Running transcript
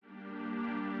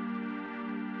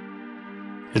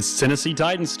It's Tennessee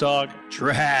Titans talk,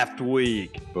 draft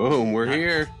week. Boom, we're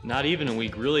here. Not even a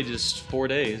week, really just 4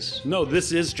 days. No,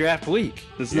 this is draft week.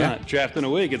 This is not draft in a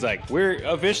week. It's like,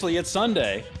 it's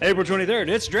Sunday, April 23rd.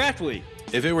 It's draft week.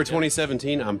 If it were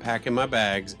 2017, I'm packing my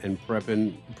bags and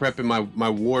prepping my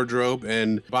wardrobe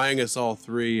and buying us all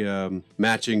three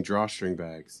matching drawstring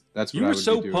bags. That's what You I were would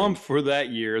so be doing. pumped for that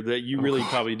year that you really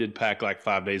probably did pack like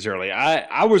 5 days early.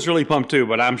 I was really pumped too,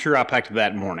 but I'm sure I packed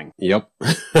that morning. Yep.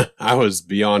 I was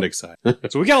beyond excited.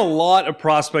 So we got a lot of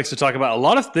prospects to talk about, a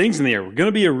lot of things in the air. We're going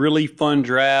to be a really fun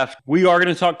draft. We are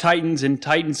going to talk Titans and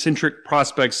Titan-centric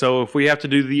prospects. So if we have to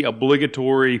do the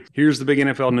obligatory, here's the big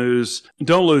NFL news,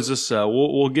 don't lose us.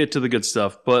 We'll get to the good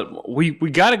stuff. But we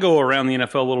got to go around the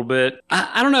NFL a little bit.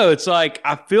 I don't know. It's like,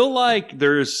 I feel like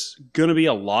there's going to be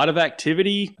a lot of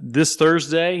activity this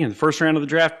Thursday in the first round of the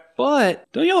draft. But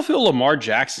don't y'all feel Lamar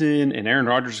Jackson and Aaron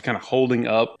Rodgers are kind of holding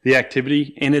up the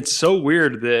activity? And it's so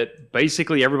weird that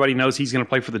basically everybody knows he's going to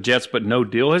play for the Jets, but no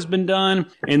deal has been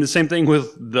done. And the same thing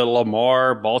with the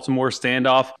Lamar-Baltimore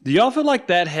standoff. Do y'all feel like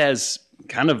that has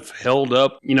kind of held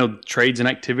up, trades and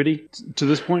activity to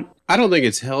this point? I don't think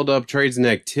it's held up trades and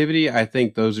activity. I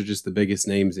think those are just the biggest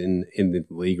names in the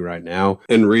league right now.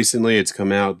 And recently it's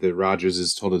come out that Rodgers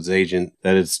has told his agent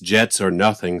that it's Jets or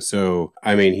nothing. So,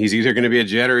 I mean, he's either going to be a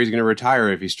Jet or he's going to retire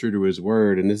if he's true to his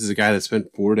word. And this is a guy that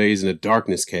spent 4 days in a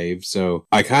darkness cave. So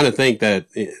I kind of think that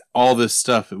all this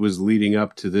stuff was leading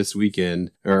up to this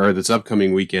weekend or this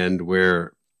upcoming weekend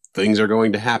where things are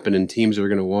going to happen and teams are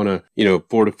going to want to,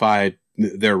 fortify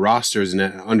their rosters and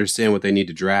understand what they need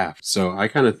to draft. So I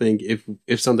kind of think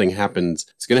if something happens,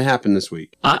 it's going to happen this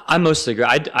week. I mostly agree.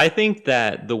 I think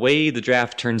that the way the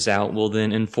draft turns out will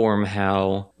then inform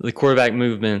how the quarterback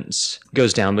movements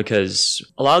goes down, because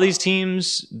a lot of these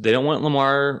teams, they don't want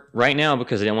Lamar right now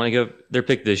because they don't want to go their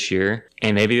pick this year.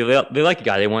 And maybe they like a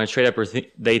guy. They want to trade up or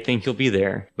they think he'll be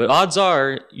there. But odds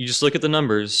are, you just look at the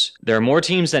numbers, there are more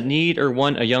teams that need or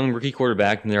want a young rookie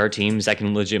quarterback than there are teams that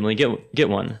can legitimately get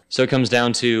one. So it comes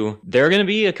down to, there are going to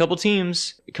be a couple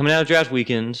teams coming out of draft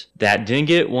weekend that didn't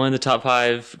get one of the top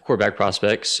 5 quarterback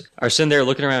prospects, are sitting there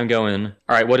looking around going,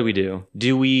 all right, what do we do?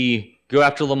 Do we go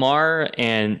after Lamar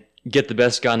and get the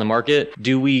best guy on the market?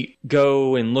 Do we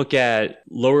go and look at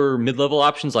lower mid-level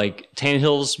options like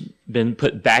Tannehill's been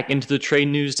put back into the trade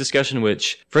news discussion,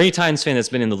 which for any Titans fan that's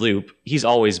been in the loop, he's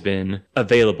always been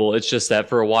available. It's just that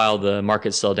for a while the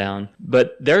market slowed down.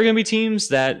 But there are going to be teams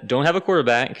that don't have a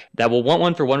quarterback that will want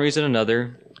one for one reason or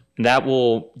another. That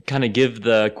will kind of give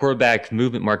the quarterback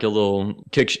movement market a little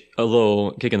kick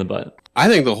in the butt. I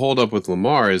think the holdup with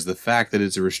Lamar is the fact that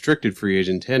it's a restricted free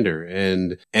agent tender,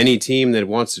 and any team that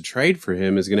wants to trade for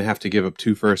him is going to have to give up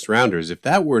 2 first-rounders. If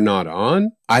that were not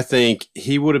on, I think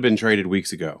he would have been traded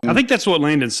weeks ago. I think that's what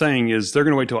Landon's saying is they're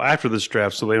going to wait till after this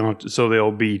draft so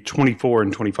they'll be 24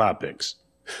 and 25 picks.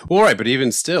 Well, right, but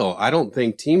even still, I don't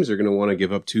think teams are going to want to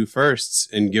give up 2 firsts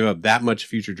and give up that much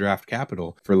future draft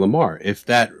capital for Lamar. If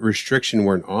that restriction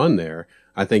weren't on there,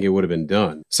 I think it would have been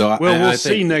done. So we'll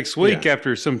see next week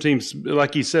after some teams,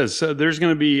 like he says, so there's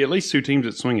going to be at least 2 teams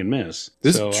that swing and miss.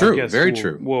 This is true, very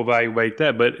true. We'll evaluate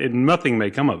that, but nothing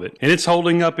may come of it. And it's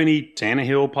holding up any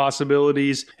Tannehill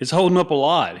possibilities. It's holding up a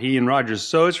lot, he and Rodgers.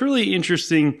 So it's really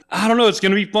interesting. I don't know. It's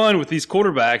going to be fun with these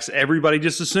quarterbacks. Everybody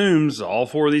just assumes all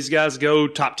 4 of these guys go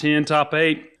top 10, top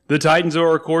 8. The Titans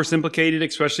are, of course, implicated,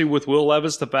 especially with Will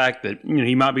Levis, the fact that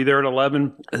he might be there at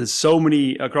 11. So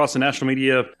many across the national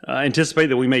media anticipate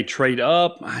that we may trade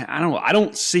up. I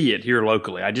don't see it here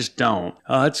locally. I just don't.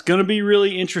 It's going to be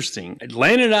really interesting.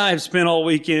 Landon and I have spent all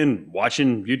weekend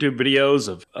watching YouTube videos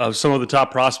of some of the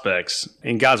top prospects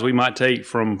and guys we might take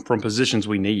from positions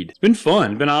we need. It's been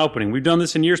fun. It's been eye-opening. We've done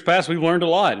this in years past. We've learned a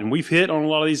lot, and we've hit on a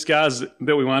lot of these guys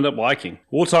that we wind up liking.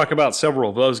 We'll talk about several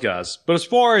of those guys. But as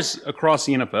far as across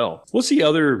the NFL, what's the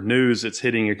other news that's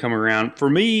hitting or coming around?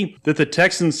 For me, that the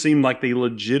Texans seem like they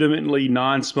legitimately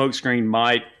non-smokescreen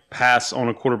might pass on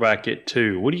a quarterback at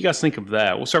 2. What do you guys think of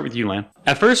that? We'll start with you, Lan.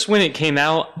 At first, when it came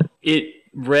out, it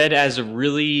read as a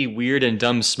really weird and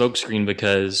dumb smokescreen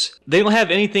because they don't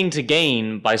have anything to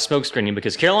gain by smokescreening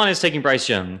because Carolina is taking Bryce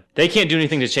Young. They can't do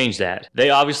anything to change that. They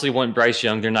obviously want Bryce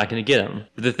Young. They're not going to get him.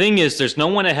 But the thing is, there's no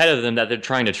one ahead of them that they're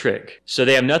trying to trick. So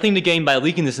they have nothing to gain by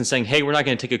leaking this and saying, hey, we're not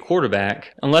going to take a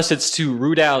quarterback unless it's to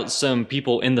root out some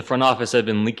people in the front office that have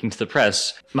been leaking to the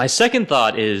press. My second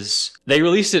thought is they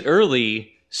released it early.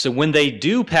 So when they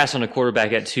do pass on a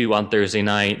quarterback at 2 on Thursday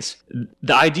nights,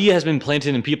 the idea has been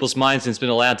planted in people's minds and it's been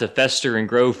allowed to fester and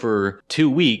grow for 2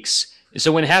 weeks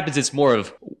So when it happens, it's more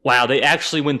of, wow, they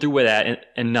actually went through with that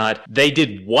and not, they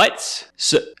did what?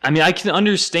 So, I mean, I can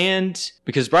understand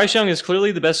because Bryce Young is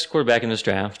clearly the best quarterback in this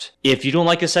draft. If you don't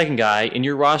like a second guy and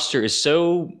your roster is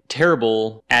so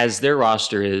terrible as their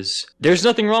roster is, there's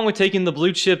nothing wrong with taking the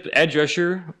blue chip edge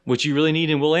rusher, which you really need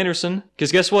in Will Anderson.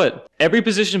 Because guess what? Every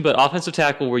position but offensive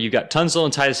tackle where you've got Tunsil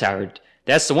and Titus Howard,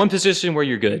 that's the one position where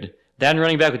you're good. That and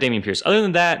running back with Dameon Pierce. Other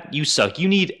than that, you suck. You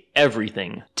need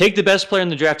everything. Take the best player in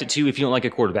the draft at 2 if you don't like a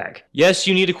quarterback. Yes,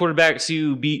 you need a quarterback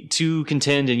to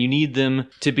contend, and you need them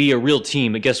to be a real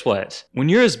team. But guess what? When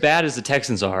you're as bad as the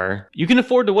Texans are, you can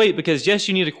afford to wait because yes,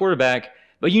 you need a quarterback,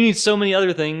 but you need so many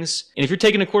other things. And if you're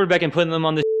taking a quarterback and putting them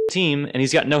on the team and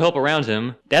he's got no help around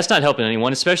him, that's not helping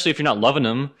anyone, especially if you're not loving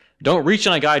him. Don't reach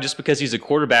on a guy just because he's a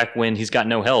quarterback when he's got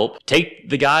no help. Take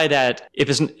the guy that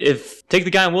take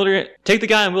the guy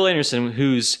in Will Anderson,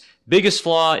 whose biggest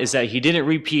flaw is that he didn't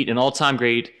repeat an all-time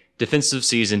great defensive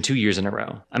season 2 years in a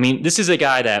row. I mean, this is a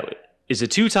guy that is a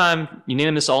 2-time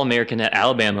unanimous All-American at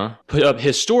Alabama, put up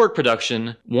historic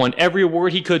production, won every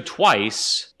award he could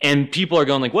twice, and people are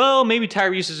going like, well, maybe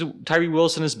Tyree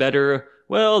Wilson is better.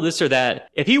 Well, this or that.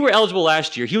 If he were eligible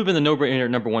last year, he would have been the no-brainer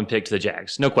number 1 pick to the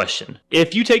Jags. No question.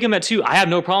 If you take him at 2, I have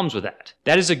no problems with that.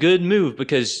 That is a good move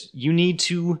because you need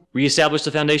to reestablish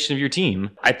the foundation of your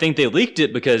team. I think they leaked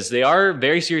it because they are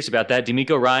very serious about that.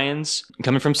 D'Amico Ryans,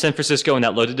 coming from San Francisco and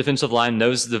that loaded defensive line,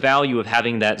 knows the value of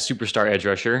having that superstar edge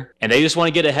rusher. And they just want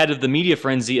to get ahead of the media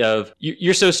frenzy of,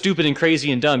 you're so stupid and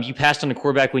crazy and dumb. You passed on a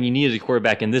quarterback when you needed a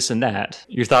quarterback and this and that.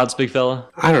 Your thoughts, big fella?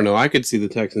 I don't know. I could see the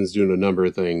Texans doing a number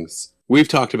of things. We've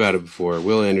talked about it before.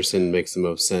 Will Anderson makes the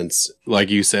most sense. Like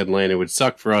you said, Landon, it would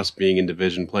suck for us being in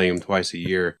division, playing him twice a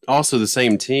year. Also, the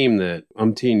same team that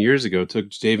umpteen years ago took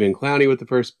Jadeveon Clowney with the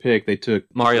first pick. They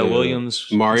took Mario Williams.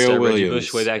 Mario Williams. Reggie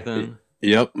Bush way back then.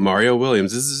 Yep, Mario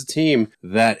Williams. This is a team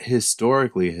that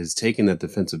historically has taken that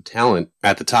defensive talent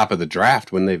at the top of the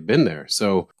draft when they've been there.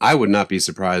 So I would not be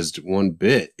surprised one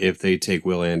bit if they take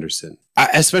Will Anderson,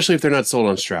 especially if they're not sold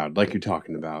on Stroud, like you're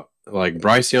talking about. Like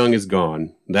Bryce Young is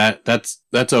gone. That's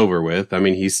over with. I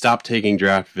mean, he stopped taking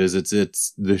draft visits.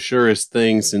 It's the surest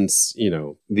thing since,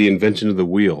 the invention of the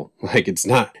wheel. Like it's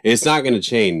not going to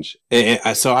change.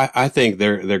 So I think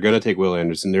they're going to take Will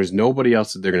Anderson. There's nobody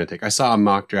else that they're going to take. I saw a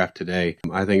mock draft today.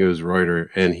 I think it was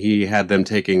Reuter, and he had them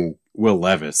taking Will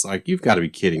Levis. Like, you've got to be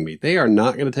kidding me. They are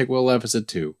not going to take Will Levis at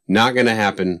 2. Not going to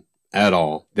happen at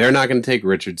all. They're not going to take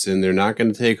Richardson. They're not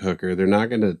going to take Hooker. They're not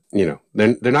going to,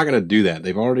 they're not going to do that.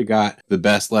 They've already got the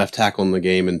best left tackle in the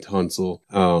game in Tunsil.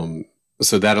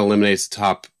 So that eliminates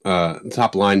top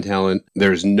line talent.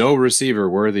 There's no receiver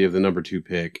worthy of the number 2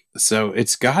 pick. So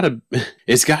it's gotta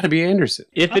be Anderson.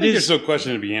 There's no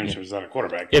question to be Anderson without a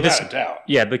quarterback. Without a doubt.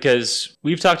 Yeah, because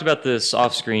we've talked about this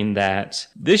off screen that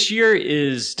this year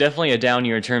is definitely a down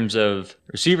year in terms of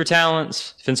receiver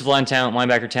talents, defensive line talent,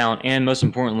 linebacker talent, and most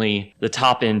importantly, the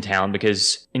top end talent.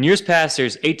 Because in years past,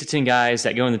 there's 8 to 10 guys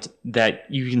that go that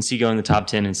you can see go in the top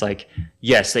 10. And it's like,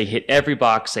 yes, they hit every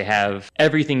box. They have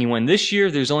everything you want. This year,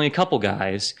 there's only a couple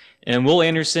guys. And Will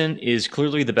Anderson is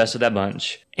clearly the best of that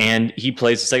bunch. And he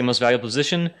plays the second most valuable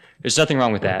position. There's nothing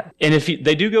wrong with that. And if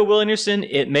they do go Will Anderson,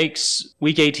 it makes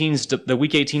the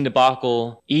Week 18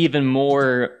 debacle even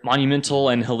more monumental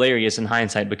and hilarious in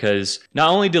hindsight because not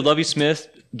only did Lovie Smith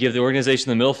give the organization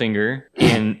the middle finger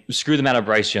and screw them out of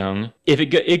Bryce Young, if it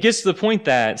gets to the point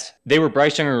that they were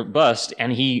Bryce Young or bust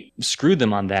and he screwed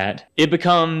them on that, it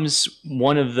becomes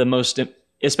one of the most...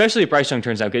 Especially if Bryce Young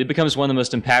turns out good, it becomes one of the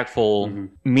most impactful,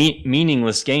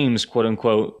 meaningless games, quote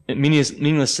unquote,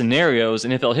 meaningless scenarios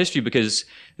in NFL history because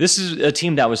this is a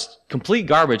team that was complete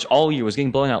garbage all year, was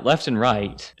getting blown out left and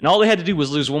right. And all they had to do was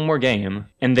lose one more game.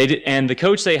 And the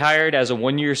coach they hired as a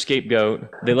 1-year scapegoat,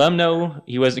 they let him know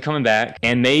he wasn't coming back.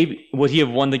 And maybe would he have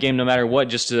won the game no matter what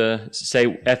just to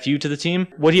say F you to the team?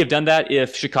 Would he have done that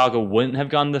if Chicago wouldn't have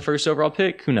gotten the first overall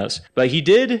pick? Who knows? But he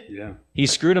did. Yeah. He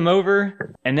screwed him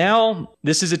over. And now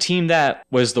this is a team that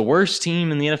was the worst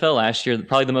team in the NFL last year,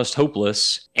 probably the most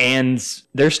hopeless. And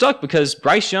they're stuck because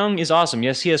Bryce Young is awesome.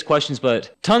 Yes, he has questions,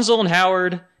 but Tunsil and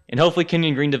Howard, and hopefully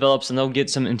Kenyon Green develops and they'll get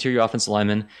some interior offensive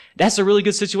linemen. That's a really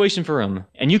good situation for him.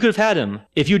 And you could have had him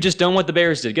if you just done what the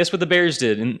Bears did. Guess what the Bears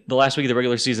did in the last week of the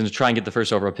regular season to try and get the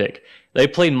first overall pick? They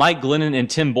played Mike Glennon and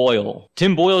Tim Boyle.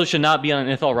 Tim Boyle should not be on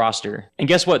an NFL roster. And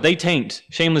guess what? They tanked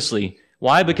shamelessly.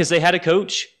 Why? Because they had a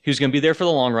coach who's going to be there for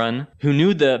the long run, who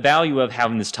knew the value of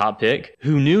having this top pick,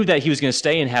 who knew that he was going to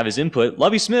stay and have his input.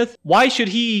 Lovie Smith, why should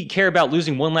he care about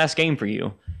losing one last game for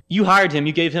you? You hired him.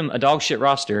 You gave him a dog shit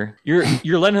roster.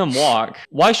 You're letting him walk.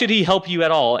 Why should he help you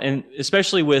at all? And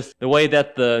especially with the way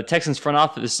that the Texans front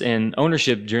office and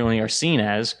ownership generally are seen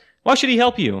as, Why should he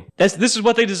help you? This is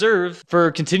what they deserve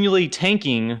for continually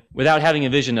tanking without having a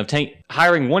vision of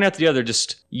hiring one after the other,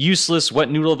 just useless wet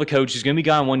noodle of a coach who's going to be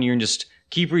gone 1 year and just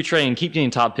keep retraining, keep getting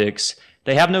top picks.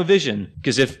 They have no vision,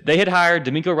 because if they had hired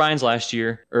D'Amico Ryans last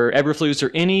year, or Eberflus, or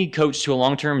any coach to a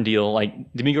long-term deal,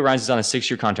 like D'Amico Ryans is on a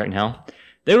 6-year contract now,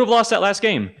 they would have lost that last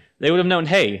game. They would have known,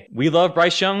 hey, we love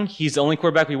Bryce Young. He's the only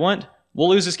quarterback we want. We'll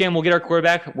lose this game. We'll get our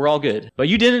quarterback. We're all good. But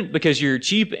you didn't, because you're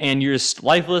cheap and you're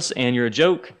lifeless and you're a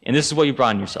joke. And this is what you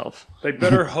brought on yourself. They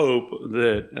better hope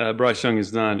that Bryce Young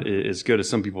is not as good as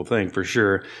some people think, for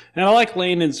sure. And I like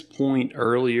Landon's point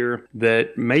earlier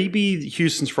that maybe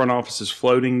Houston's front office is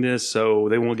floating this so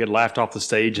they won't get laughed off the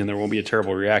stage and there won't be a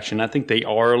terrible reaction. I think they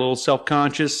are a little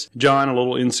self-conscious, John, a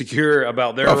little insecure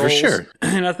about their roles. For sure.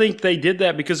 And I think they did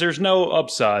that because there's no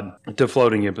upside to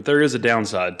floating it, but there is a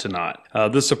downside to not.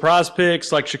 The surprise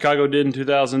picks like Chicago did in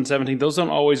 2017, those don't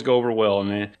always go over well.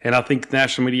 And I think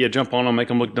national media jump on them, make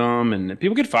them look dumb, and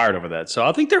people get fired over that. So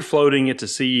I think they're floating it to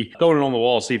see, throwing it on the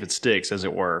wall, see if it sticks, as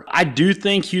it were. I do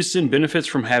think Houston benefits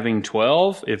from having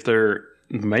 12 if they're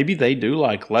maybe they do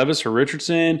like Levis or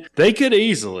Richardson. They could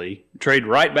easily trade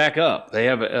right back up. They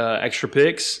have extra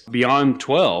picks beyond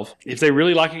 12. If they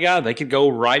really like a guy, they could go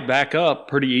right back up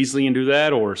pretty easily and do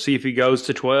that, or see if he goes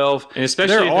to 12. And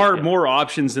especially there are more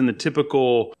options than the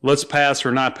typical let's pass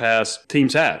or not pass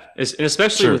teams have. And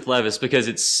especially with Levis, because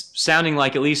it's sounding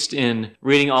like, at least in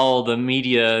reading all the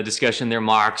media discussion, their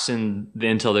mocks and the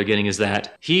intel they're getting, is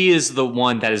that he is the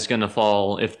one that is going to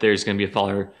fall if there's going to be a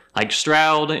faller. Like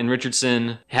Stroud and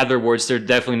Richardson have their awards. They're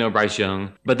definitely no Bryce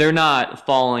Young, but they're not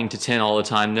falling to 10 all the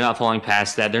time. They're not falling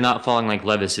past that. They're not falling like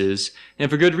Levis is, and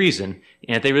for good reason.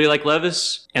 And if they really like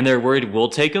Levis and they're worried we'll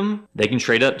take him, they can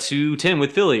trade up to 10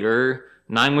 with Philly, or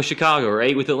 9 with Chicago, or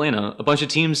 8 with Atlanta. A bunch of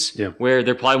teams where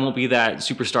there probably won't be that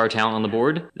superstar talent on the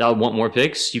board. That'll want more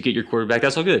picks. You get your quarterback.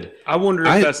 That's all good. I wonder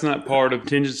if that's not part of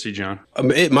contingency, John.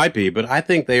 It might be, but I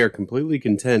think they are completely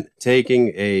content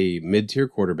taking a mid-tier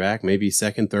quarterback, maybe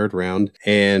second, third round,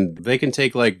 and they can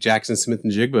take like Jackson Smith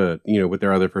and Jigba, with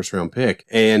their other first-round pick,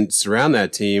 and surround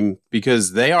that team,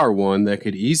 because they are one that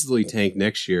could easily tank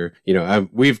next year.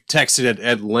 We've texted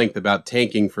at length about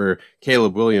tanking for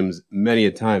Caleb Williams many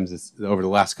a times over the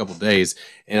last couple of days,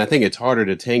 and I think it's harder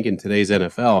to tank in today's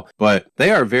NFL, but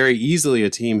they are very easily a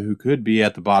team who could be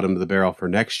at the bottom of the barrel for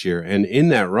next year and in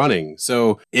that running.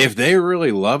 So if they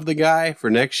really love the guy for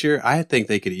next year, I think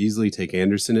they could easily take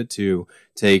Anderson at 2,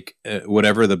 take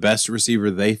whatever the best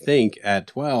receiver they think at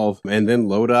 12, and then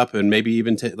load up and maybe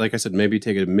even like I said, maybe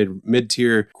take a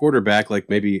mid-tier quarterback, like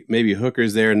maybe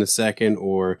Hooker's there in the second,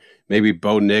 or maybe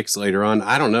Bo Nix later on.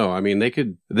 I don't know. I mean, they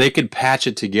could patch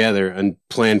it together and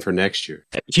plan for next year.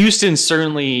 Houston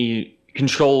certainly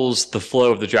controls the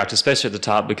flow of the draft, especially at the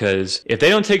top, because if they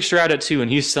don't take Stroud at 2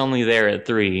 and he's suddenly there at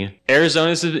 3,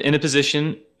 Arizona's in a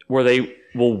position where they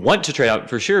will want to trade up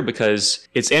for sure, because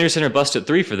it's Anderson or bust at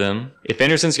 3 for them. If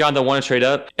Anderson's gone, they'll want to trade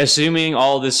up. Assuming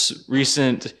all this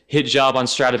recent hit job on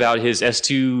Stroud about his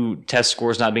S2 test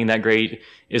scores not being that great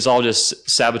is all just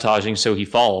sabotaging so he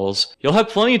falls, you'll have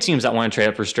plenty of teams that want to trade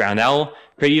up for Stroud. Now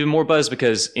create even more buzz,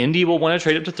 because Indy will want to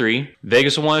trade up to 3.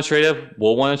 Vegas will want to trade up.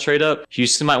 We'll want to trade up.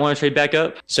 Houston might want to trade back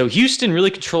up. So Houston really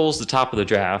controls the top of the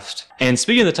draft. And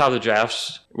speaking of the top of the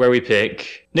draft, where we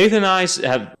pick, Nathan and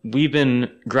I we've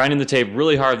been grinding the tape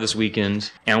really hard this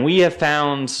weekend, and we have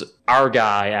found our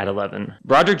guy at 11.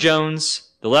 Broderick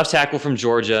Jones, the left tackle from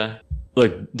Georgia.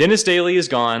 Look, Dennis Daly is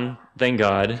gone, thank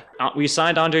God. We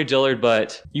signed Andre Dillard,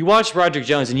 but you watch Broderick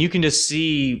Jones and you can just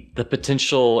see the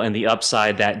potential and the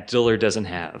upside that Dillard doesn't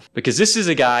have. Because this is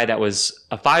a guy that was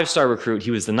a 5-star recruit.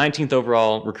 He was the 19th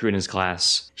overall recruit in his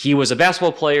class. He was a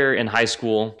basketball player in high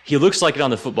school. He looks like it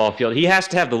on the football field. He has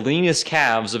to have the leanest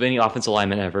calves of any offensive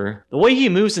lineman ever. The way he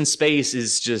moves in space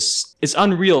is it's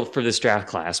unreal for this draft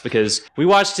class, because we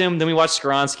watched him, then we watched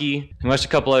Skoronski, we watched a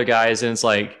couple other guys, and it's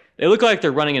like, they look like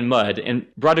they're running in mud, and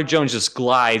Broderick Jones just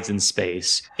glides in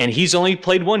space. And he's only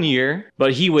played 1 year,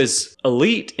 but he was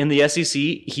elite in the SEC.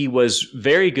 He was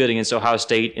very good against Ohio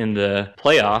State in the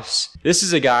playoffs. This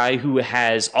is a guy who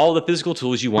has all the physical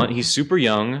tools you want. He's super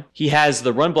young. He has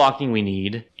the run blocking we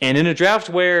need. And in a draft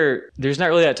where there's not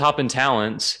really that top-end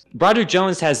talent, Broderick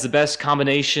Jones has the best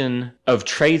combination of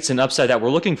traits and upside that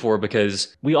we're looking for,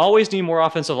 because we always need more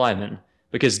offensive linemen.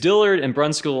 Because Dillard and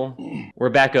Brunskill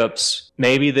were backups.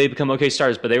 Maybe they become okay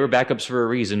starters, but they were backups for a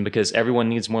reason, because everyone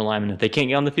needs more linemen. If they can't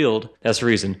get on the field, that's the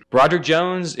reason. Broderick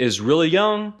Jones is really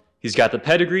young. He's got the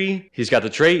pedigree. He's got the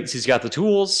traits. He's got the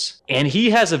tools. And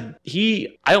I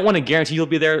don't want to guarantee he'll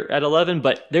be there at 11,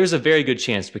 but there's a very good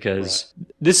chance, because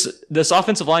this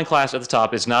offensive line class at the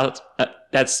top is not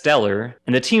that stellar,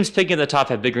 and the teams picking at the top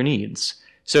have bigger needs.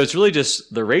 So it's really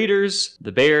just the Raiders,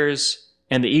 the Bears,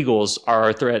 and the Eagles are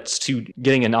our threats to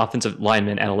getting an offensive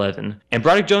lineman at 11. And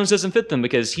Broderick Jones doesn't fit them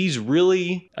because he's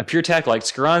really a pure tackle. Like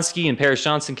Skoronski and Paris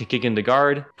Johnson can kick into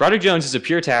guard. Broderick Jones is a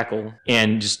pure tackle.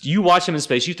 And just you watch him in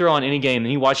space, you throw on any game,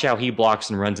 and you watch how he blocks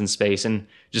and runs in space and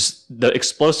just the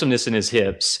explosiveness in his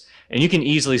hips. And you can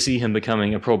easily see him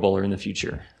becoming a Pro Bowler in the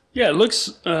future. Yeah, it looks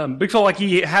Big Phil like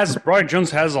Broderick Jones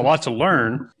has a lot to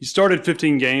learn. He started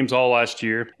 15 games all last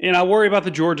year. And I worry about the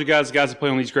Georgia guys that play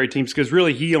on these great teams because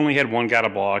really he only had one guy to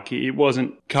block. It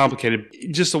wasn't complicated.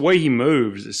 Just the way he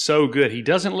moves is so good. He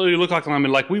doesn't really look like a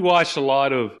lineman. Like we watched a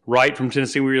lot of Wright from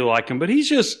Tennessee. We really like him. But he's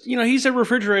just, he's a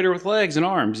refrigerator with legs and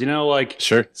arms.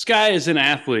 Sure. This guy is an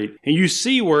athlete. And you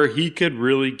see where he could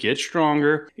really get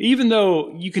stronger. Even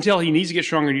though you can tell he needs to get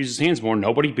stronger and use his hands more.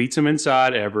 Nobody beats him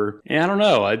inside ever. And I don't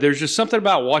know. There's just something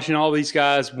about watching all these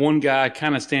guys. One guy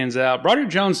kind of stands out. Broderick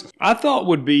Jones, I thought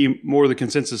would be more the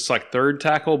consensus like third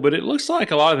tackle, but it looks like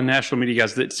a lot of the national media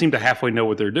guys that seem to halfway know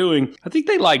what they're doing, I think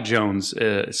they like Jones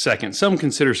second. Some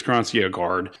consider Skoronski a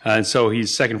guard, and so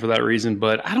he's second for that reason.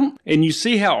 But I don't. And you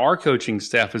see how our coaching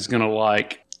staff is going to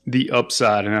like the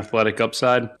upside and athletic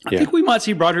upside. I think we might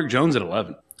see Broderick Jones at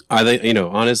 11. I think,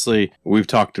 honestly, we've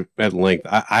talked at length.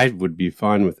 I would be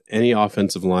fine with any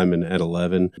offensive lineman at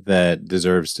 11 that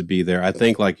deserves to be there. I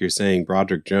think, like you're saying,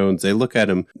 Broderick Jones, they look at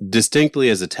him distinctly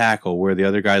as a tackle, where the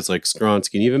other guys like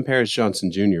Skoronski and even Paris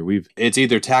Johnson Jr., it's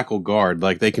either tackle guard,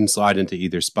 like they can slide into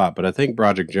either spot. But I think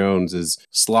Broderick Jones is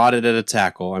slotted at a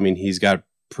tackle. I mean, he's got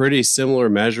pretty similar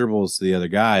measurables to the other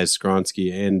guys,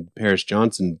 Skoronski and Paris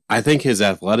Johnson. I think his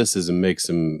athleticism makes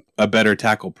him a better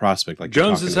tackle prospect. Like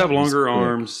Jones does have longer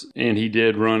arms, and he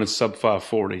did run a sub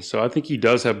 540. So I think he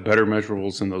does have better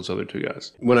measurables than those other two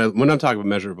guys. When I'm talking about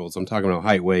measurables, I'm talking about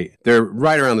height, weight. They're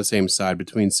right around the same side,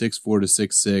 between 6'4" to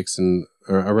 6'6", and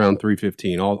around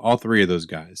 315, all three of those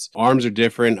guys. Arms are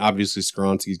different. Obviously,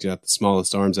 Skoronski's got the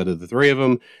smallest arms out of the three of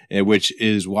them, which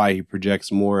is why he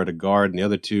projects more at a guard, and the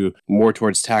other two more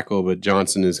towards tackle, but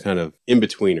Johnson is kind of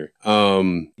in-betweener.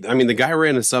 I mean, the guy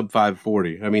ran a sub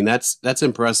 540. I mean, that's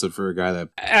impressive for a guy that...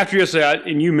 After yesterday,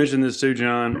 and you mentioned this too,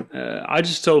 John, I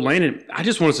just told Landon, I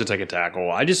just want us to take a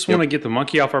tackle. I just want to get the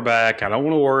monkey off our back. I don't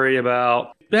want to worry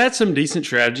about... They had some decent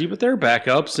strategy, but they're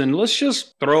backups, and let's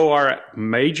just throw our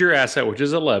major asset, which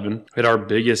is 11, at our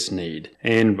biggest need.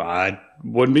 And I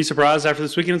wouldn't be surprised after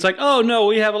this weekend. It's like, oh, no,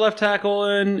 we have a left tackle,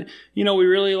 and, we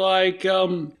really like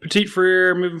Petit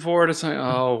Frere moving forward. It's like,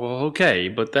 oh, well, okay,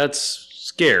 but that's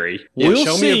scary. We'll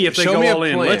see if they go all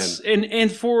in. And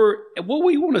for what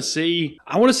we want to see,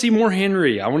 I want to see more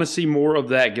Henry. I want to see more of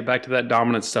that. Get back to that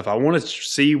dominant stuff. I want to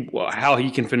see how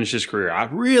he can finish his career. I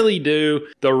really do.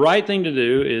 The right thing to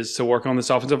do is to work on this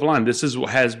offensive line. This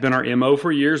has been our MO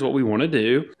for years, what we want to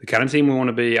do, the kind of team we want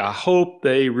to be. I hope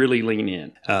they really lean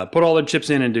in, put all their chips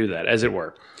in and do that, as it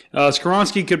were.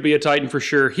 Skoronski could be a Titan for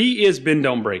sure. He is bend,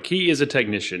 don't break. He is a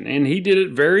technician, and he did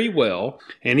it very well,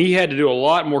 and he had to do a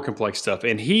lot more complex stuff,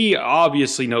 and he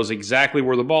obviously knows exactly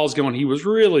where the ball's going. He was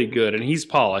really good, and he's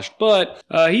polished, but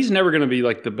he's never going to be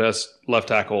like the best left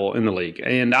tackle in the league,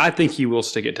 and I think he will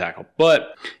stick at tackle,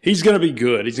 but he's going to be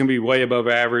good. He's going to be way above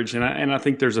average, and I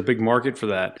think there's a big market for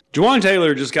that. Juwan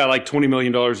Taylor just got like $20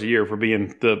 million a year for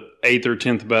being the 8th or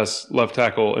 10th best left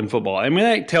tackle in football. I mean,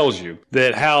 that tells you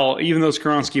that how, even though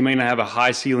Skoronski may not have a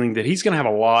high ceiling, that he's going to have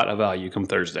a lot of value come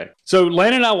Thursday. So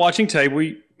Landon and I watching tape,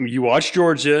 you watch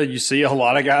Georgia, you see a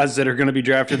lot of guys that are going to be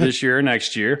drafted this year or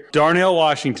next year. Darnell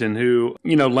Washington, who,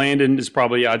 Landon is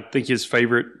probably, I think, his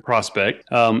favorite prospect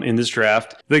in this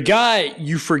draft. The guy,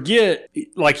 you forget,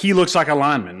 like, he looks like a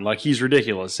lineman. Like, he's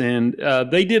ridiculous. And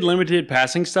they did limited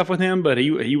passing stuff with him, but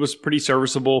he was pretty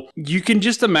serviceable. You can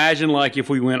just imagine, like, if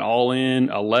we went all in,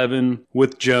 11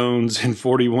 with Jones and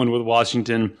 41 with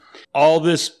Washington, all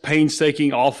this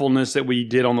painstaking awfulness that we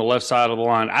did on the left side of the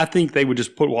line, I think they would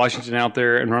just put Washington out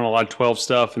there and run a lot of 12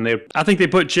 stuff. And I think they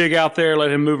put Chig out there,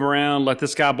 let him move around, let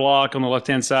this guy block on the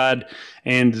left-hand side,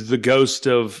 and the ghost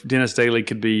of Dennis Daly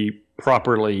could be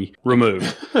properly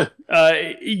removed.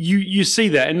 You see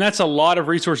that, and that's a lot of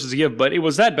resources to give, but it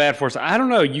was that bad for us. I don't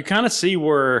know. You kind of see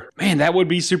where, man, that would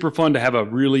be super fun to have a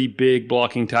really big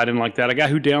blocking tight end like that. A guy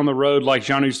who down the road, like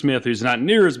Jonnu Smith, who's not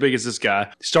near as big as this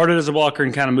guy, started as a blocker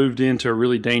and kind of moved into a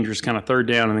really dangerous kind of third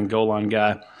down and then goal line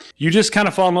guy. You just kind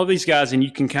of fall in love with these guys, and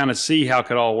you can kind of see how it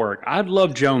could all work. I'd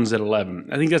love Jones at 11.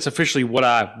 I think that's officially what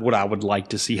I would like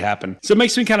to see happen. So it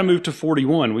makes me kind of move to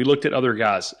 41, we looked at other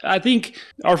guys. I think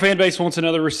our fan base wants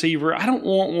another receiver. I don't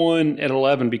want one at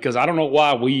 11 because I don't know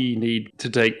why we need to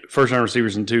take first-round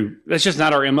receivers in 2. That's just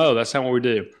not our MO. That's not what we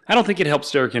do. I don't think it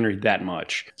helps Derrick Henry that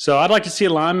much. So I'd like to see a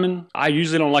lineman. I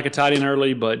usually don't like a tight end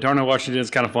early, but Darnell Washington is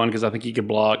kind of fun because I think he can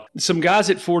block. Some guys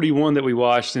at 41 that we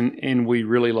watched and we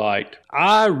really liked.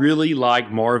 I really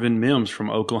like Marvin Mims from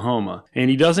Oklahoma, and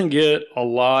he doesn't get a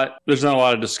lot. There's not a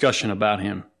lot of discussion about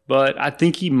him, but I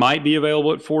think he might be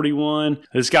available at 41.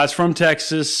 This guy's from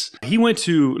Texas. He went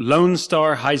to Lone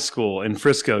Star High School in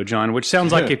Frisco, John, which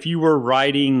sounds like if you were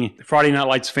writing Friday Night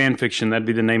Lights fan fiction, that'd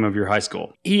be the name of your high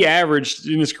school. He averaged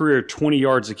in his career 20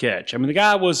 yards a catch. I mean, the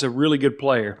guy was a really good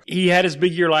player. He had his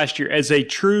big year last year as a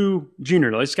true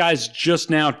junior. This guy's just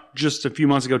a few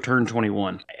months ago, turned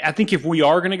 21. I think if we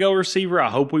are going to go receiver, I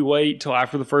hope we wait till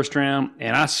after the first round.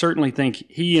 And I certainly think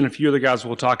he and a few other guys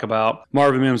we'll talk about,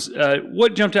 Marvin Mims.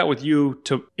 What jumped out with you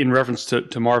in reference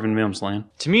to Marvin Mims, Land?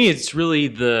 To me, it's really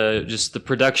just the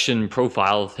production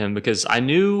profile of him, because I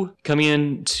knew coming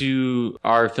into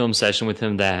our film session with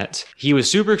him that he was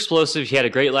super explosive. He had a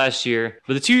great last year,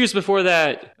 but the 2 years before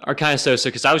that are kind of so-so,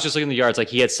 because I was just looking at the yards. Like,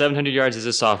 he had 700 yards as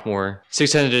a sophomore,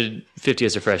 650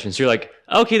 as a freshman. So you're like,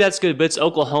 okay, that's good, but it's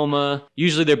Oklahoma.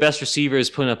 Usually their best receiver is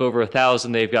putting up over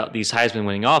 1,000. They've got these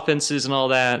Heisman-winning offenses and all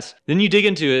that. Then you dig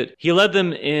into it. He led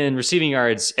them in receiving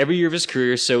yards every year of his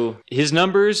career, so his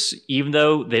numbers, even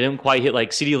though they didn't quite hit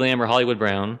like CeeDee Lamb or Hollywood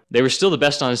Brown, they were still the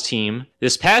best on his team.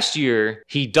 This past year,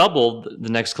 he doubled the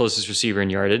next closest receiver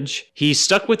in yardage. He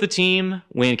stuck with the team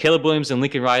when Caleb Williams and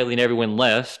Lincoln Riley and everyone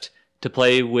left to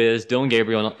play with Dylan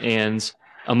Gabriel and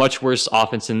a much worse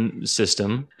offense and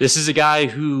system. This is a guy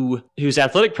whose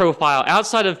athletic profile,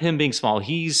 outside of him being small,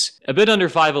 he's a bit under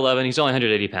 5'11". He's only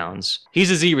 180 pounds. He's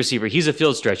a Z receiver. He's a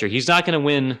field stretcher. He's not going to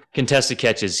win contested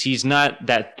catches. He's not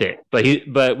that thick.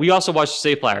 But we also watch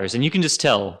Safe Flyers, and you can just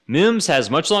tell Mims has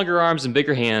much longer arms and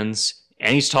bigger hands,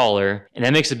 and he's taller, and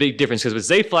that makes a big difference, because with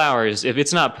Zay Flowers, if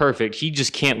it's not perfect, he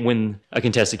just can't win a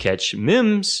contested catch.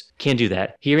 Mims can't do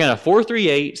that. He ran a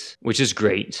 4.38, which is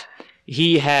great.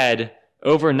 He had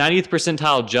over 90th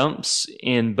percentile jumps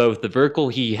in both the vertical.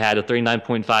 He had a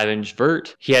 39.5-inch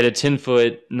vert. He had a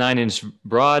 10-foot, 9-inch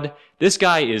broad. This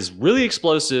guy is really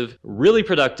explosive, really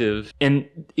productive, and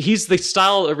he's the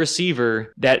style of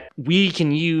receiver that we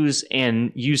can use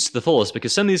and use to the fullest,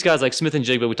 because some of these guys like Smith and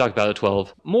Jigba, we talked about at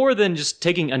 12, more than just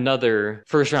taking another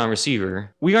first-round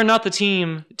receiver. We are not the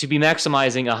team to be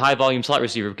maximizing a high-volume slot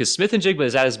receiver, because Smith and Jigba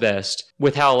is at his best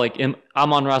with how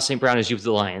Amon-Ra St. Brown is used with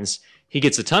the Lions. He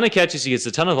gets a ton of catches. He gets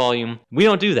a ton of volume. We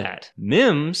don't do that.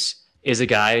 Mims is a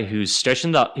guy who's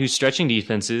stretching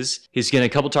defenses. He's getting a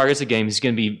couple targets a game. He's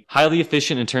going to be highly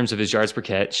efficient in terms of his yards per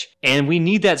catch. And we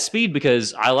need that speed,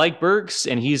 because I like Burks,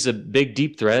 and he's a big,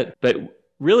 deep threat. But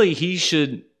really, he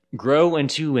should grow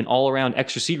into an all-around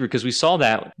X receiver, because we saw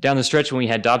that down the stretch when we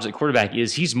had Dobbs at quarterback.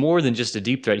 He's more than just a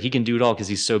deep threat. He can do it all because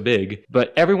he's so big.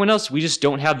 But everyone else, we just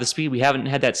don't have the speed. We haven't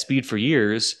had that speed for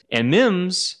years. And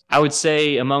Mims, I would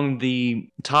say among the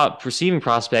top receiving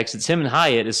prospects, it's him and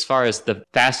Hyatt as far as the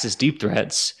fastest deep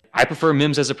threats. I prefer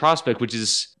Mims as a prospect, which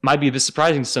might be a bit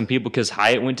surprising to some people, because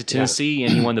Hyatt went to Tennessee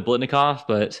and he won the Blitnikoff.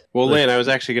 Well, Lynn, I was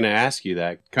actually going to ask you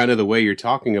that. Kind of the way you're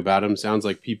talking about him sounds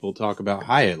like people talk about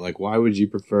Hyatt. Like, why would you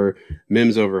prefer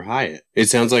Mims over Hyatt? It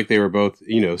sounds like they were both,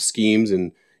 schemes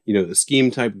and, the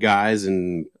scheme type guys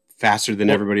and faster than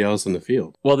everybody else on the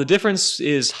field. Well, the difference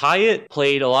is Hyatt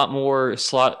played a lot more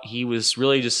slot. He was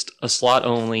really just a slot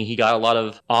only. He got a lot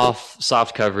of off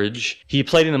soft coverage. He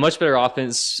played in a much better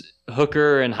offense.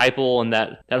 Hooker and Heupel and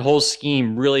that whole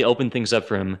scheme really opened things up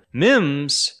for him.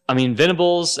 Mims,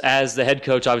 Venables as the head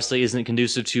coach obviously isn't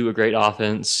conducive to a great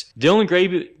offense.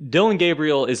 Dylan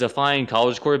Gabriel is a fine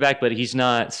college quarterback, but he's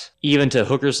not even to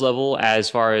Hooker's level as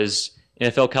far as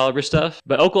NFL caliber stuff.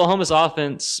 But Oklahoma's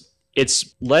offense,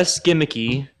 it's less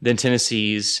gimmicky than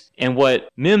Tennessee's, and what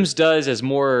Mims does is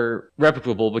more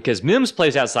replicable, because Mims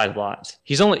plays outside a lot.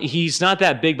 He's not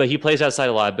that big, but he plays outside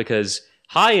a lot, because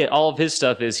Hyatt, all of his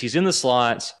stuff is he's in the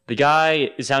slot. The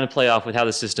guy is having to play off with how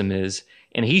the system is,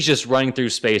 and he's just running through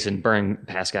space and burning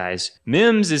past guys.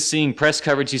 Mims is seeing press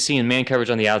coverage. He's seeing man coverage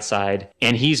on the outside,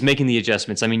 and he's making the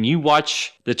adjustments. You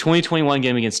watch the 2021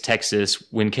 game against Texas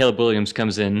when Caleb Williams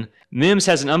comes in. Mims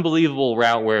has an unbelievable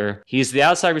route where he's the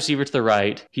outside receiver to the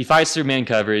right. He fights through man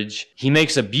coverage. He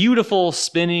makes a beautiful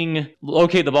spinning,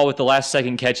 locate the ball with the last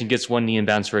second catch and gets one knee and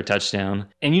bounce for a touchdown.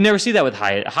 And you never see that with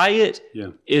Hyatt. Hyatt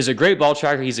is a great ball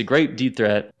tracker. He's a great deep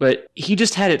threat, but he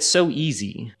just had it so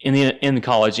easy in the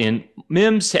college. And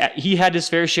Mims, he had his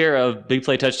fair share of big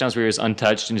play touchdowns where he was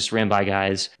untouched and just ran by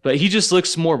guys. But he just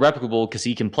looks more replicable because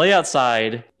he can play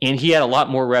outside and he had a lot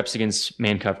more reps against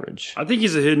man coverage. I think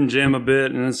he's a hidden gem a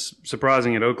bit, and it's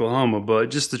surprising at Oklahoma, but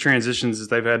just the transitions that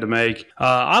they've had to make.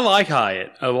 I like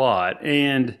Hyatt a lot,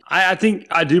 and I think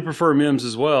I do prefer Mims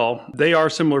as well. They are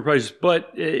similar players,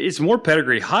 but it's more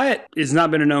pedigree. Hyatt has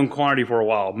not been a known quantity for a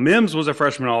while. Mims was a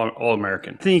freshman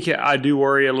All-American. I think I do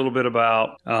worry a little bit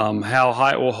about how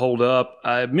Hyatt will hold up.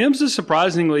 Mims is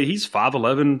surprisingly, he's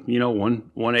 5'11",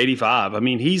 185. I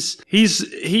mean,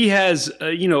 he has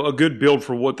a good build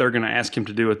for what they're going to ask him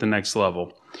to do at the next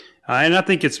level. And I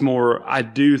think I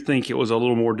do think it was a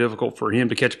little more difficult for him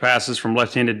to catch passes from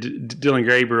left-handed Dylan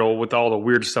Gabriel with all the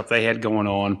weird stuff they had going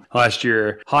on last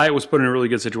year. Hyatt was put in a really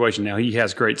good situation. Now he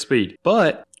has great speed,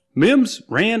 but Mims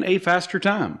ran a faster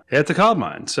time at the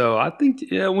Combine. So I think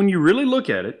when you really look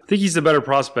at it, I think he's the better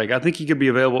prospect. I think he could be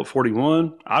available at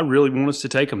 41. I really want us to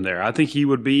take him there. I think he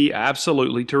would be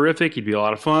absolutely terrific. He'd be a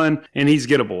lot of fun, and he's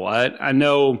gettable. I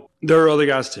know there are other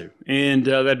guys too, and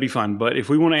that'd be fun. But if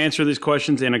we want to answer these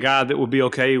questions and a guy that would be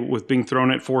okay with being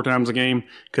thrown at 4 times a game,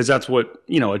 because that's what,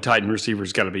 a Titan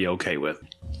receiver's got to be okay with.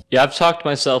 Yeah, I've talked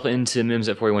myself into Mims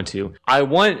at 41 too. I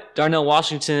want Darnell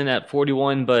Washington at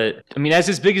 41, but I mean, as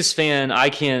his biggest fan, I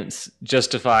can't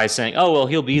justify saying, oh, well,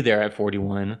 he'll be there at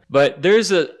 41. But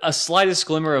there's a slightest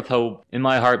glimmer of hope in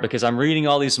my heart because I'm reading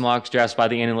all these mock drafts by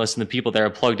the analysts and the people that are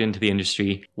plugged into the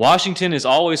industry. Washington is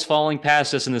always falling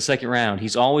past us in the second round.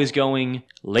 He's always going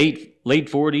late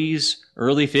 40s,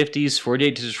 early 50s,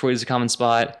 48 to Detroit is a common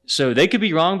spot. So they could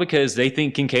be wrong because they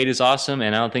think Kincaid is awesome,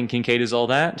 and I don't think Kincaid is all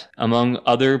that, among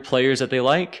other players that they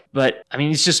like. But, I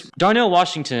mean, it's just Darnell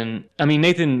Washington. I mean,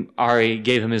 Nathan already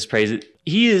gave him his praise.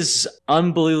 He is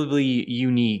unbelievably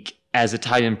unique as a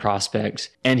tight end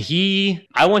prospect. And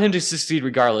I want him to succeed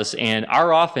regardless. And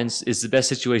our offense is the best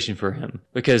situation for him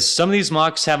because some of these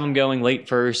mocks have him going late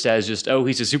first as just, oh,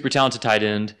 he's a super talented tight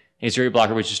end. He's a great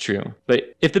blocker, which is true.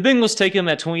 But if the Bengals take him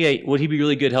at 28, would he be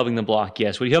really good helping them block?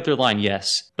 Yes. Would he help their line?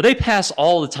 Yes. But they pass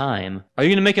all the time. Are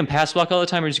you going to make him pass block all the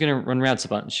time or are you just going to run routes a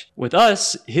bunch? With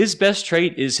us, his best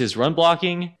trait is his run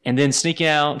blocking and then sneaking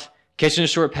out, catching a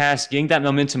short pass, getting that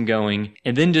momentum going,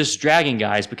 and then just dragging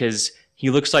guys because he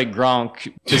looks like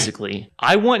Gronk physically.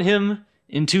 I want him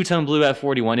in two-tone blue at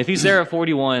 41. If he's there at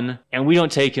 41 and we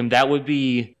don't take him, that would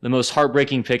be the most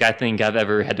heartbreaking pick I think I've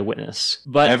ever had to witness.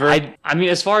 But I mean,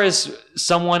 as far as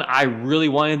someone I really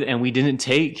wanted and we didn't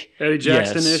take, Eddie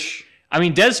Jackson-ish. Yes. I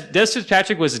mean, Des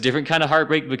Fitzpatrick was a different kind of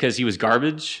heartbreak because he was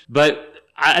garbage. But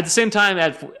at the same time,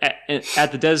 at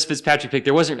the Des Fitzpatrick pick,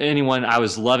 there wasn't anyone I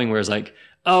was loving where it's like,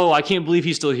 oh, I can't believe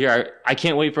he's still here. I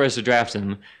can't wait for us to draft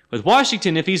him. With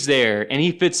Washington, if he's there and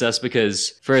he fits us,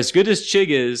 because for as good as Chig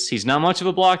is, he's not much of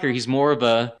a blocker. He's more of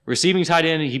a receiving tight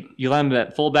end. You let him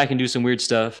at fullback and do some weird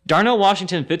stuff. Darnell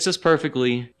Washington fits us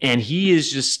perfectly, and he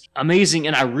is just amazing,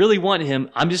 and I really want him.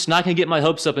 I'm just not going to get my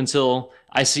hopes up until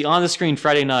I see on the screen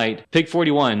Friday night, pick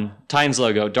 41, Titans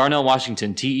logo, Darnell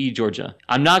Washington, TE, Georgia.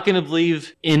 I'm not going to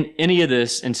believe in any of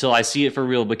this until I see it for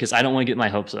real because I don't want to get my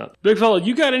hopes up. Big fella,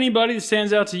 you got anybody that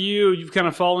stands out to you've kind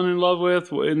of fallen in love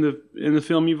with in the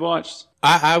film you've watched?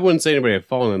 I wouldn't say anybody I've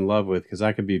fallen in love with because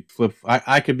I could be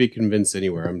I could be convinced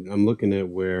anywhere. I'm looking at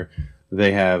where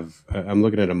they have. I'm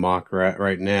looking at a mock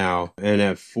right now, and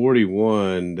at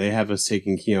 41 they have us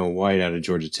taking Keon White out of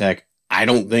Georgia Tech. I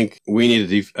don't think we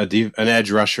need an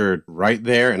edge rusher right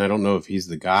there, and I don't know if he's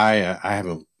the guy. I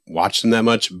haven't watched him that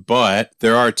much, but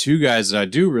there are 2 guys that I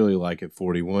do really like at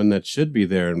 41 that should be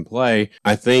there and play.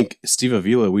 I think Steve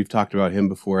Avila, we've talked about him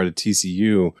before at a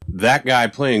TCU. That guy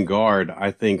playing guard,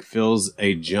 I think, fills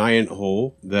a giant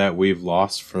hole that we've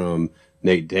lost from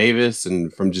Nate Davis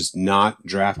and from just not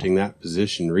drafting that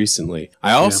position recently.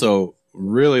 I also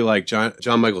really like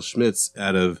John Michael Schmitz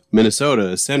out of Minnesota,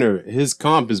 a center. His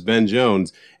comp is Ben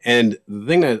Jones. And the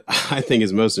thing that I think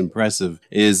is most impressive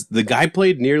is the guy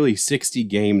played nearly 60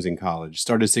 games in college,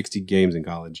 started 60 games in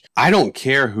college. I don't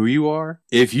care who you are.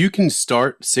 If you can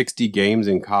start 60 games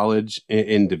in college,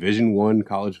 in Division I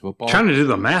college football. Trying to do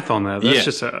the math on that. That's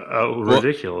just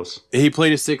ridiculous. He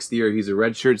played his 6th year. He's a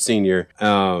redshirt senior.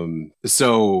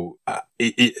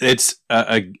 It's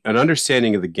an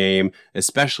understanding of the game,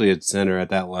 especially at center at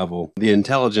that level. His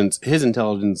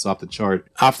intelligence off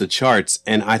the charts.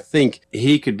 And I think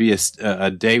he could be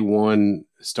a day one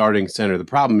starting center. The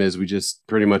problem is we just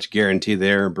pretty much guarantee the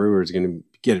Aaron Brewer is going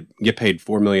to get paid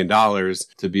 $4 million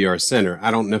to be our center.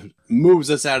 I don't know if it moves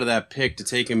us out of that pick to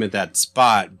take him at that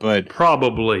spot, but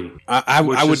probably. I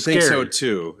would think so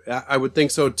too. I would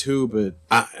think so too, but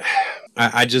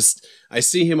I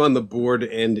see him on the board,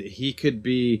 and he could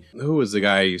be. Who was the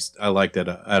guy I liked at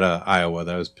Iowa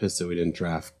that I was pissed that we didn't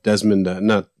draft?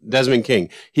 Not Desmond King.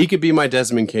 He could be my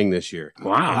Desmond King this year.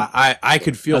 Wow. I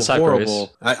could feel That's high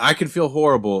horrible. I could feel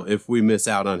horrible if we miss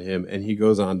out on him, and he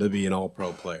goes on to be an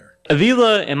All-Pro player.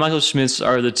 Avila and Michael Schmitz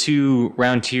are the two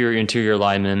round tier interior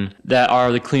linemen that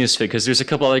are the cleanest fit, because there's a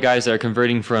couple other guys that are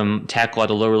converting from tackle at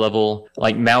a lower level,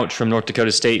 like Mouch from North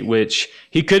Dakota State, which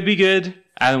he could be good.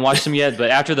 I haven't watched him yet, but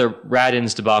after the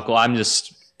Radins debacle,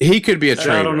 he could be a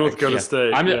trainer. I don't know North Dakota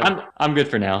State. I'm good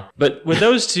for now. But with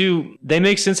those two, they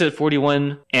make sense at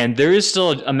 41, and there is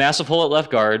still a massive hole at left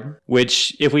guard,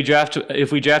 which if we draft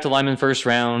a lineman first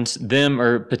round, them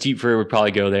or Petit Frere would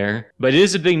probably go there. But it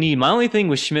is a big need. My only thing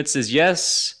with Schmitz is,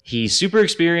 yes, he's super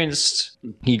experienced.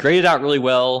 He graded out really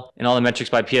well in all the metrics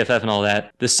by PFF and all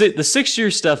that. The 6-year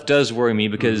stuff does worry me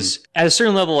because at a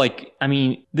certain level,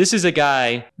 this is a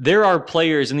guy, there are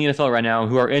players in the NFL right now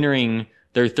who are entering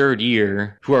their third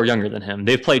year who are younger than him.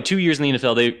 They've played 2 years in the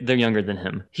NFL. They're younger than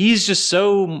him. He's just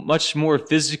so much more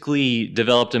physically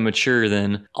developed and mature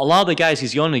than a lot of the guys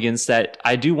he's going against that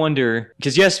I do wonder,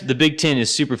 because yes, the Big Ten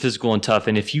is super physical and tough,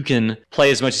 and if you can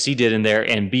play as much as he did in there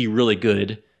and be really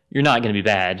good, you're not going to be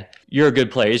bad. You're a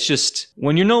good player. It's just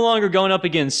when you're no longer going up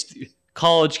against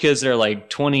college kids that are like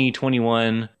 20,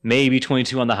 21, maybe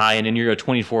 22 on the high end, and you're a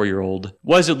 24-year-old,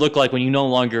 what does it look like when you no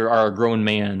longer are a grown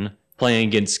man playing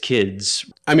against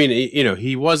kids? I mean,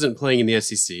 he wasn't playing in the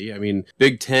SEC. I mean,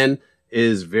 Big Ten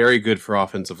is very good for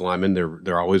offensive linemen.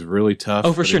 They're always really tough.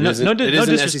 Oh, for sure. No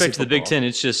disrespect to the Big Ten.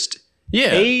 It's just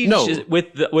age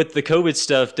with the COVID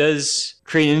stuff does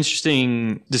create an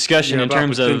interesting discussion in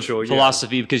terms of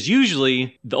philosophy, because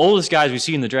usually the oldest guys we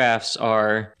see in the drafts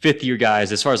are fifth-year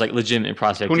guys as far as like legitimate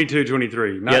prospects. 22,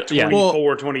 23, not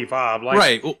 24, 25.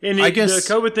 Right. Well, and I guess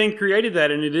the COVID thing created that,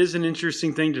 and it is an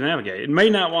interesting thing to navigate. It may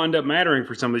not wind up mattering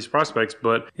for some of these prospects,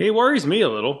 but it worries me a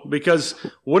little, because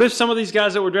what if some of these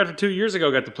guys that were drafted 2 years ago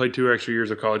got to play 2 extra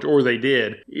years of college, or they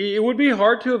did? It would be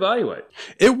hard to evaluate.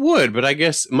 It would, but I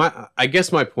guess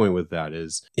my point with that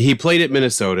is he played at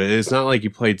Minnesota. It's not like he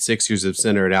played 6 years of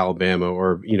center at Alabama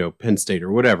or, Penn State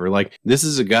or whatever. Like, this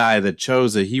is a guy that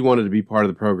chose that he wanted to be part of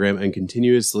the program and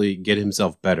continuously get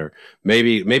himself better.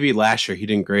 Maybe last year he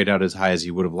didn't grade out as high as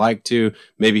he would have liked to.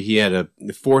 Maybe he had a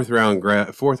fourth round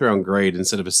grade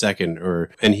instead of a second,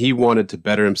 and he wanted to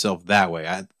better himself that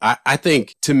way. I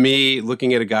think, to me,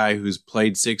 looking at a guy who's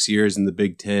played 6 years in the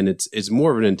Big Ten, it's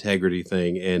more of an integrity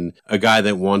thing, and a guy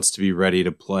that wants to be ready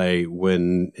to play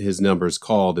when his number's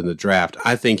called in the draft.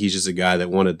 I think he's just a guy that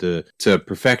wanted to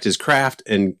perfect his craft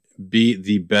and be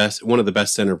one of the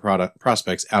best center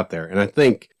prospects out there. And I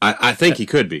think he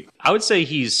could be. I would say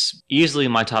he's easily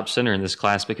my top center in this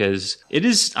class, because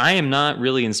I am not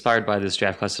really inspired by this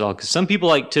draft class at all, because some people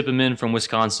like tip him in from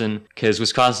Wisconsin, because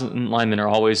Wisconsin linemen are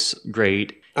always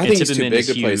great. I think he's too big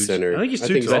to play center. I think he's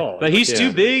too tall. But he's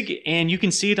too big, and you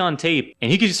can see it on tape.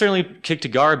 And he could certainly kick to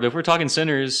guard, but if we're talking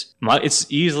centers, it's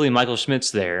easily Michael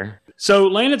Schmitz there. So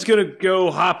Landon's going to go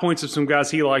high points of some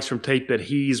guys he likes from tape that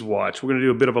he's watched. We're going to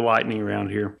do a bit of a lightning round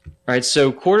here. All right,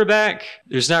 so quarterback,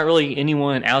 there's not really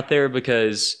anyone out there,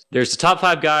 because there's the top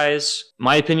 5 guys.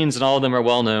 My opinions and all of them are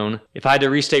well known. If I had to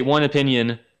restate one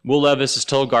opinion, Will Levis is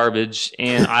total garbage,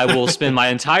 and I will spend my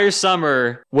entire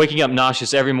summer waking up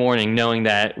nauseous every morning knowing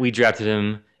that we drafted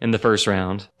him in the first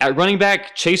round. At running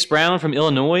back, Chase Brown from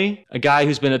Illinois, a guy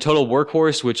who's been a total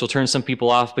workhorse, which will turn some people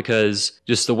off because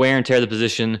just the wear and tear of the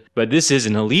position. But this is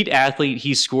an elite athlete.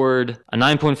 He scored a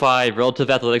 9.5 relative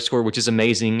athletic score, which is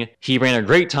amazing. He ran a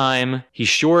great time. He's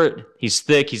short. He's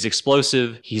thick. He's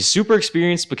explosive. He's super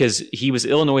experienced because he was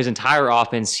Illinois' entire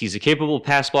offense. He's a capable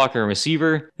pass blocker and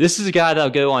receiver. This is a guy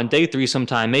that'll go on day 3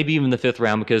 sometime, maybe even the 5th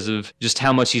round, because of just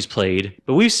how much he's played.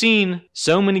 But we've seen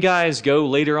so many guys go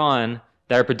later on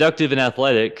that are productive and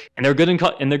athletic, and they're good in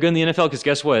the NFL, because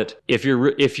guess what? If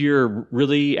you're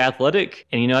really athletic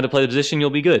and you know how to play the position, you'll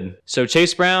be good. So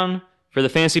Chase Brown, for the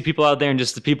fantasy people out there and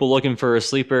just the people looking for a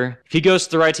sleeper, if he goes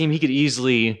to the right team, he could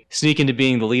easily sneak into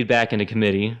being the lead back in a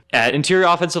committee. At interior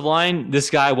offensive line, this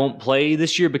guy won't play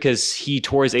this year because he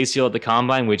tore his ACL at the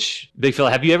combine, which, big fella,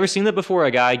 have you ever seen that before,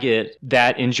 a guy get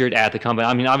that injured at the combine?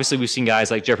 I mean, obviously we've seen guys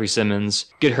like Jeffrey Simmons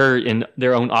get hurt in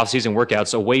their own offseason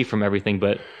workouts away from everything,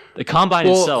 but the combine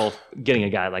itself, getting a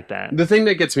guy like that. The thing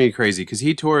that gets me crazy, because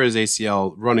he tore his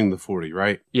ACL running the 40,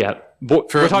 right? Yeah. We're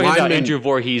talking about Andrew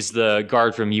Voorhees, the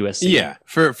guard from USC. Yeah.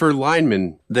 For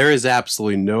linemen, there is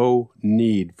absolutely no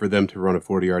need for them to run a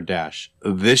 40-yard dash.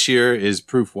 This year is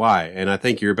proof why. And I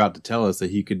think you're about to tell us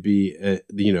that he could be,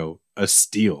 a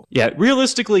steal. Yeah,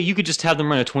 realistically, you could just have them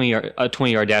run a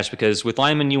 20-yard dash because with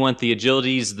linemen, you want the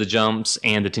agilities, the jumps,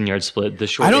 and the 10-yard split. The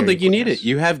short. I don't think you need it.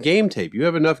 You have game tape. You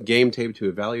have enough game tape to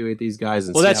evaluate these guys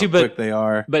and see how quick they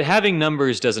are. But having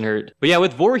numbers doesn't hurt. But yeah,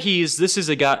 with Voorhees, this is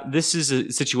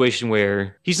a situation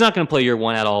where he's not going to play year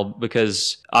one at all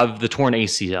because of the torn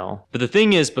ACL. But the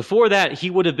thing is, before that, he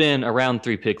would have been a round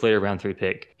 3 pick, later round 3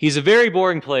 pick. He's a very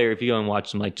boring player if you go and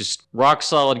watch him, like just rock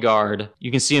solid guard.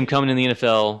 You can see him coming in the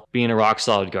NFL being a rock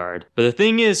solid guard. But the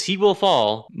thing is, he will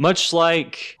fall, much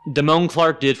like Damone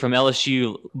Clark did from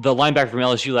LSU, the linebacker from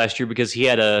LSU last year, because he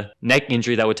had a neck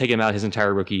injury that would take him out his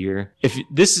entire rookie year.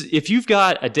 If you've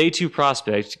got a day 2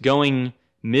 prospect going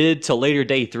mid to later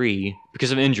day 3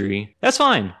 because of injury, that's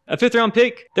fine. A 5th round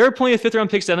pick, there are plenty of 5th round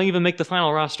picks that don't even make the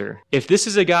final roster. If this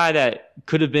is a guy that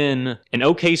could have been an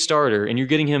okay starter and you're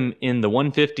getting him in the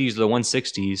 150s or the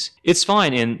 160s, it's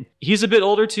fine. And he's a bit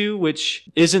older too, which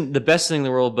isn't the best thing in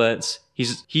the world, but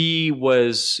he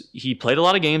played a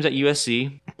lot of games at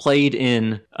USC, played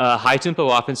in a high tempo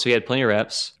offense, so he had plenty of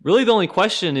reps. Really the only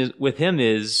question with him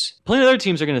is plenty of other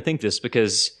teams are going to think this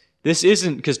because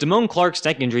Damone Clark's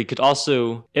neck injury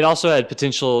also had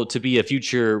potential to be a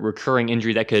future recurring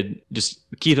injury that could just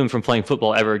keep him from playing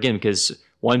football ever again because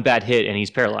one bad hit and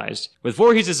he's paralyzed. With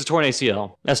Voorhees, it's a torn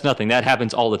ACL. That's nothing. That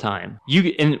happens all the time.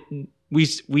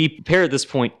 We pair at this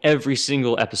point every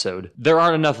single episode. There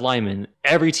aren't enough linemen.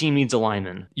 Every team needs a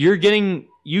lineman. You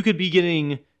could be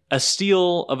getting a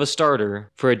steal of a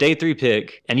starter for a day 3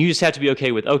 pick, and you just have to be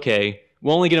okay with, okay,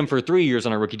 we'll only get him for 3 years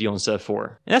on a rookie deal instead of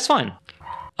 4. And that's fine.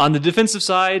 On the defensive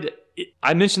side,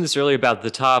 I mentioned this earlier about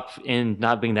the top end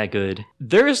not being that good.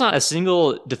 There is not a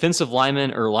single defensive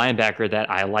lineman or linebacker that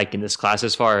I like in this class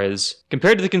as far as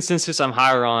compared to the consensus I'm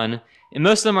higher on. And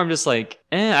most of them I'm just like,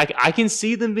 I can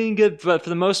see them being good, but for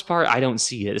the most part, I don't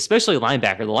see it. Especially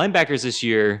linebacker. The linebackers this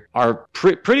year are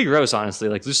pretty gross, honestly.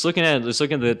 Like just looking at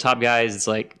the top guys, it's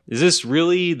like, is this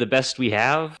really the best we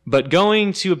have? But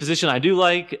going to a position I do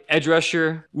like, edge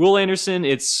rusher, Will Anderson.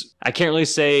 I can't really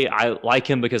say I like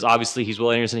him because obviously he's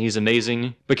Will Anderson. He's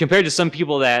amazing. But compared to some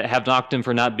people that have knocked him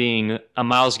for not being a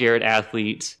Myles Garrett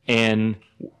athlete and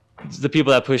the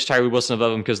people that push Tyree Wilson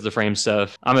above him because of the frame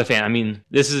stuff, I'm a fan. I mean,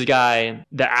 this is a guy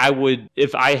that I would,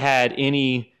 if I had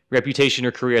any reputation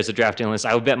or career as a draft analyst,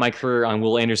 I would bet my career on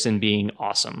Will Anderson being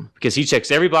awesome because he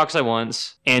checks every box I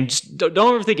want. And just don't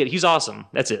overthink it. He's awesome.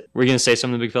 That's it. Were you going to say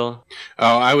something, big fella?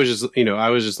 Oh, I was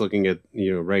just looking at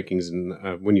rankings,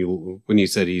 and when you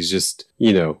said he's just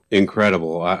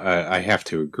incredible, I have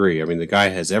to agree. I mean, the guy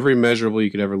has every measurable you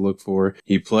could ever look for.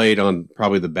 He played on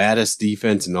probably the baddest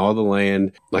defense in all the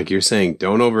land. Like you're saying,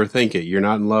 don't overthink it. You're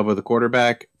not in love with a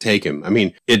quarterback, take him. I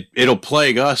mean, it'll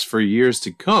plague us for years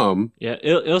to come. Yeah,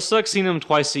 it'll suck seeing him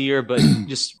twice a year, but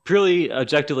just purely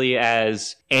objectively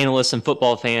as analysts and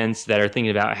football fans that are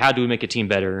thinking about how do we make a team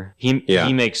better,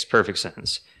 he makes perfect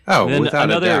sense. Oh,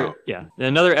 without a doubt. Yeah.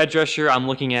 Another edge rusher I'm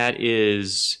looking at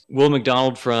is Will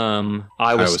McDonald from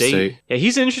Iowa State. Yeah,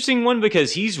 he's an interesting one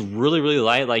because he's really, really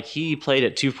light. Like, he played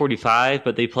at 245,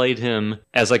 but they played him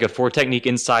as like a 4 technique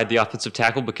inside the offensive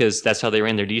tackle because that's how they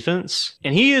ran their defense.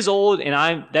 And he is old,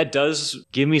 and that does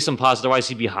give me some pause. Otherwise,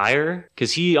 he'd be higher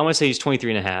because I want to say he's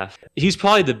 23 and a half. He's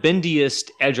probably the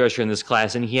bendiest edge rusher in this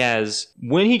class, and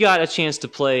when he got a chance to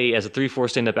play as a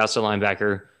 3-4 stand-up outside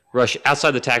linebacker, rush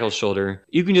outside the tackle's shoulder,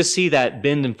 you can just see that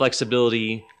bend and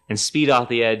flexibility and speed off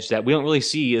the edge that we don't really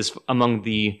see is among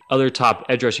the other top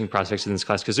edge rushing prospects in this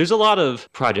class because there's a lot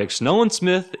of projects. Nolan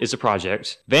Smith is a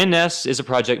project. Van Ness is a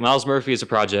project. Miles Murphy is a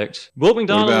project. Will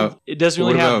McDonald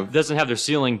doesn't have their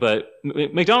ceiling, but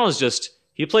McDonald is just,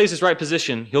 he plays his right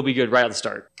position, he'll be good right at the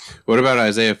start. What about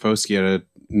Isaiah Foskey at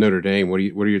Notre Dame? What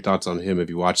are your thoughts on him? Have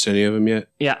you watched any of him yet?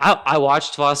 Yeah, I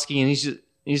watched Foskey, and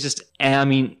he's just I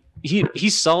mean,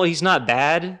 he's solid. He's not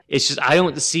bad. It's just I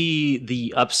don't see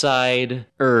the upside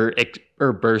or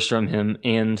burst from him,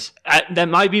 and that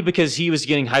might be because he was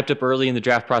getting hyped up early in the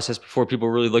draft process before people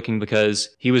were really looking because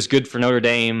he was good for Notre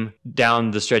Dame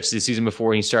down the stretch of the season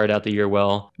before he started out the year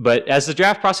well. But as the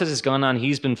draft process has gone on,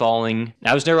 he's been falling.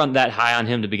 I was never that high on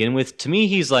him to begin with. To me,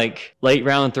 he's like late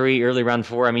round 3, early round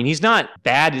 4. I mean, he's not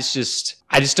bad. It's just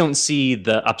I just don't see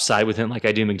the upside with him like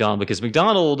I do McDonald because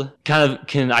McDonald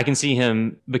I can see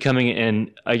him becoming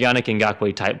a Yannick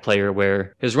Ngakoue type player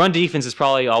where his run defense is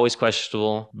probably always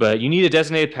questionable, but you need a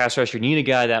designated pass rusher. You need a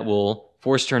guy that will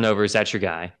force turnovers. That's your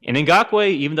guy. And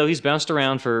Ngakoue, even though he's bounced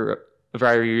around for a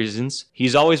variety of reasons,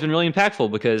 he's always been really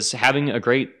impactful because having a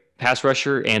great pass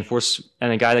rusher and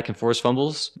a guy that can force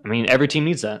fumbles. I mean, every team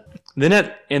needs that. Then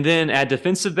at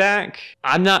defensive back,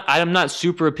 I'm not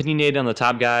super opinionated on the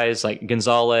top guys like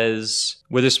Gonzalez,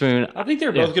 Witherspoon. I think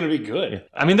they're both going to be good.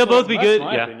 I mean, they'll both be good.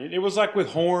 My opinion. It was like with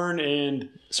Horn and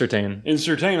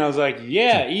Surtain. I was like,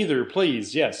 yeah, either,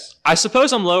 please, yes. I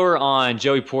suppose I'm lower on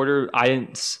Joey Porter.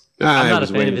 I'm not a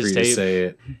fan of his tape. To say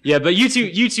it. Yeah, but you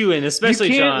two, and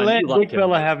especially you John. Let Big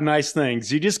Fella have nice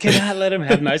things. You just cannot let him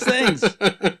have nice things.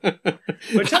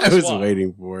 But I was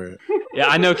waiting for it. Yeah,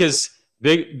 I know because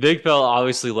Big Fella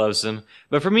obviously loves him.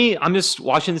 But for me, I'm just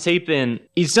watching the tape, and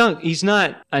he's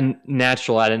not a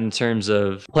natural at it in terms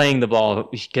of playing the ball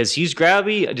because he's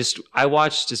grabby. I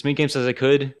watched as many games as I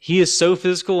could. He is so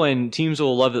physical, and teams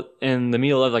will love it, and the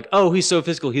media will love it, like, oh, he's so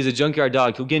physical. He's a junkyard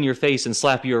dog. He'll get in your face and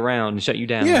slap you around and shut you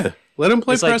down. Yeah. Let him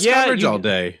play press coverage all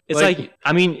day. It's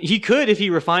I mean, he could if he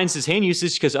refines his hand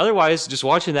usage, because otherwise, just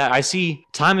watching that, I see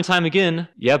time and time again,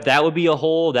 yep, that would be a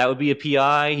hole. That would be a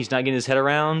PI. He's not getting his head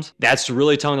around. That's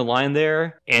really towing the line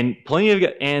there. And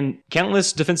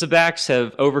countless defensive backs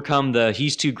have overcome the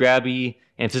he's too grabby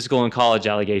and physical in college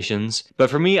allegations. But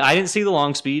for me, I didn't see the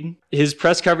long speed. His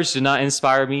press coverage did not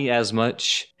inspire me as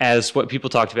much as what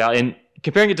people talked about. And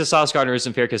comparing it to Sauce Gardner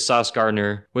isn't fair because Sauce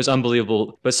Gardner was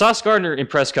unbelievable. But Sauce Gardner in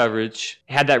press coverage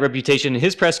had that reputation.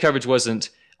 His press coverage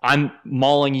wasn't, I'm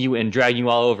mauling you and dragging you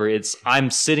all over. It's, I'm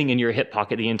sitting in your hip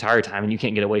pocket the entire time and you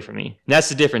can't get away from me. And that's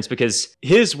the difference, because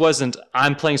his wasn't,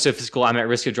 I'm playing so physical, I'm at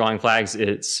risk of drawing flags.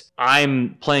 It's,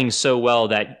 I'm playing so well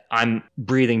that I'm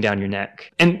breathing down your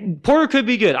neck. And Porter could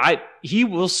be good.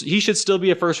 He should still be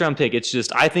a first round pick. It's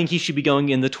just, I think he should be going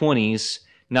in the 20s.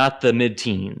 Not the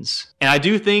mid-teens. And I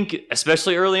do think,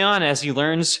 especially early on, as he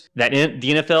learns that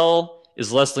the NFL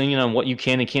is less lenient on what you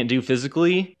can and can't do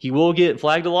physically, he will get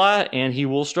flagged a lot and he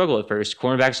will struggle at first.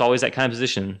 Cornerback's always that kind of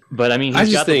position. But I mean,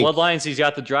 he's got the bloodlines, he's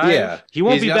got the drive. Yeah, he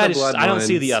won't be bad. I don't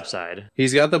see the upside.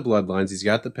 He's got the bloodlines, he's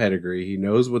got the pedigree, he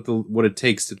knows what it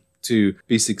takes to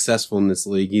be successful in this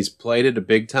league. He's played at a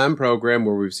big time program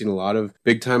where we've seen a lot of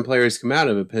big time players come out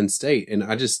of at Penn State. And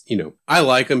I just, I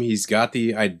like him. He's got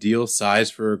the ideal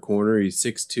size for a corner. He's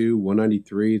 6'2",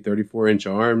 193, 34-inch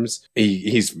arms.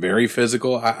 He's very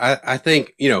physical. I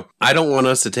think, I don't want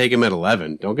us to take him at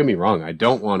 11. Don't get me wrong. I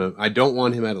don't want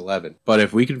him at 11. But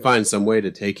if we can find some way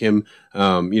to take him,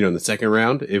 in the second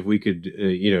round, if we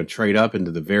could, trade up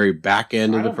into the very back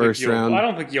end of the first round. I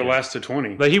don't think you'll last to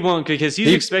 20. But he won't, because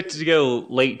he's expected to go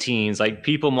late teens. Like,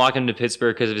 people mock him to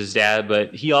Pittsburgh because of his dad,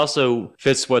 but he also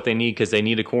fits what they need because they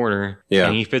need a corner. Yeah.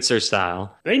 And he fits their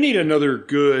style. They need another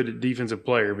good defensive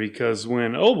player because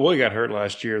when old boy got hurt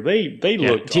last year, they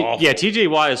looked awful. Yeah, TJ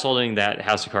Watt is holding that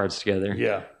house of cards together.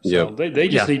 Yeah. So they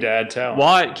just need to add talent.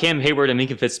 Watt, Cam Hayward, and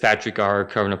Minka Fitzpatrick are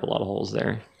covering up a lot of holes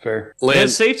there. Fair.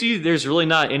 As safety, there's really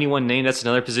not anyone named. That's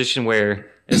another position where,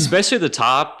 especially at the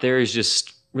top, there is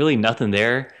just really nothing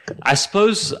there. I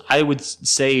suppose I would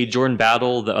say Jordan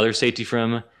Battle, the other safety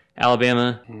from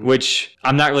Alabama, which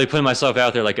I'm not really putting myself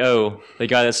out there like, oh, the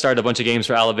guy that started a bunch of games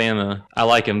for Alabama. I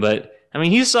like him, but I mean,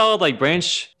 he's solid. Like,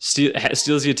 Branch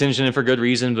steals the attention and for good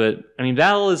reason, but I mean,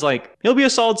 Battle is like, he'll be a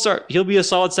solid start. He'll be a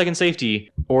solid second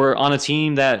safety, or on a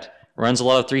team that runs a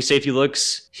lot of 3 safety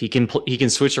looks. He can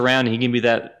switch around and he can be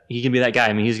that guy.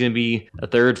 I mean, he's going to be a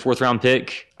 3rd, 4th round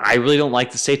pick. I really don't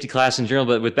like the safety class in general,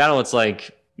 but with Battle, it's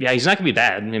like, yeah, he's not going to be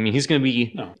bad. I mean, he's going to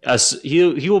be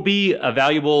he will be a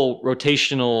valuable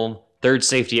rotational 3rd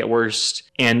safety at worst,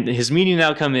 and his median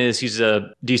outcome is he's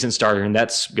a decent starter, and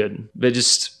that's good. But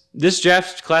just this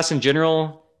draft class in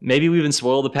general, maybe we've been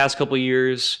spoiled the past couple of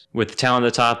years with the talent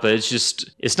at the top, but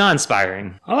it's not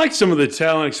inspiring. I like some of the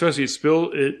talent, especially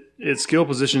at skill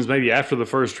positions maybe after the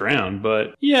first round.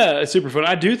 But yeah, it's super fun.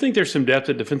 I do think there's some depth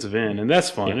at defensive end, and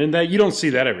that's fun. Yeah. And that you don't see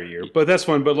that every year, but that's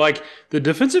fun. But like the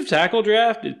defensive tackle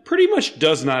draft, it pretty much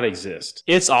does not exist.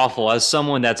 It's awful as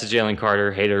someone that's a Jalen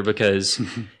Carter hater, because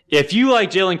if you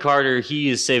like Jalen Carter, he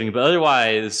is saving it. But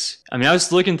otherwise, I mean, I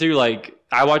was looking through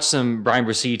I watched some Brian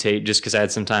Brissy tape just because I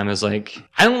had some time. I was like,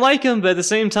 I don't like him, but at the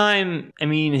same time, I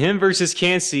mean, him versus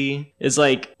Cansey is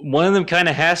like, one of them kind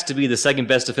of has to be the second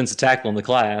best defensive tackle in the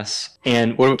class.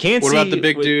 And what about the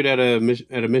big dude at a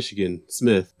Michigan,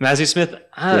 Smith? Mazi Smith?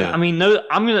 I mean, no,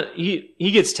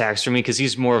 he gets taxed for me because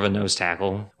he's more of a nose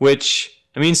tackle, which,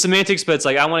 I mean, semantics, but it's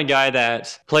like, I want a guy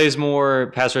that plays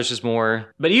more, pass rushes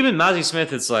more. But even Mazi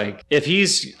Smith, it's like,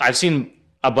 I've seen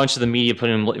a bunch of the media put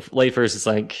him late first. It's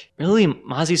like, really,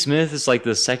 Mazi Smith is like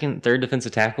the 2nd, 3rd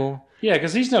defensive tackle? Yeah,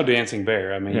 because he's no dancing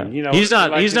bear. I mean, he's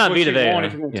not Vita Vea.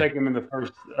 If you're going to take him in the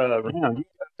first round,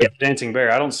 dancing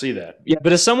bear. I don't see that. Yeah,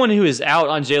 but as someone who is out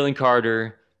on Jalen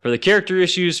Carter, for the character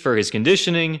issues, for his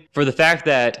conditioning, for the fact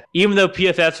that even though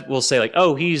PFF will say like,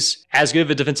 oh, he's as good of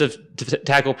a defensive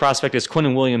tackle prospect as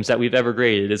Quinnen Williams that we've ever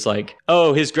graded. It's like,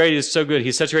 oh, his grade is so good.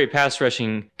 He's such a great pass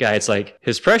rushing guy. It's like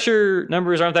his pressure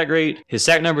numbers aren't that great. His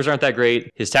sack numbers aren't that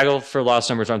great. His tackle for loss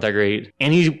numbers aren't that great.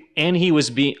 And he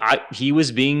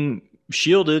was being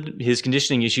shielded his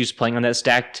conditioning issues playing on that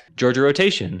stacked Georgia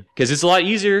rotation because it's a lot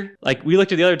easier. Like we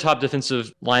looked at the other top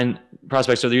defensive line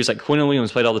prospects over the years, like Quinnen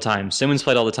Williams played all the time, Simmons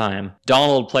played all the time,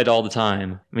 Donald played all the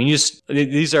time. I mean,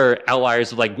 these are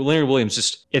outliers of like Leonard Williams.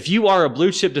 Just if you are a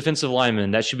blue chip defensive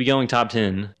lineman that should be going top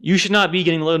 10, you should not be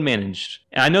getting load managed.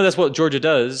 And I know that's what Georgia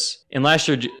does. And last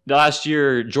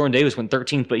year, Jordan Davis went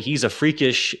 13th, but he's a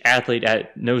freakish athlete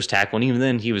at nose tackle. And even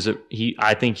then,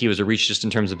 I think he was a reach just in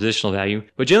terms of positional value.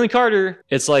 But Jalen Carter,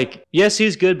 it's like, yes,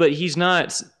 he's good, but he's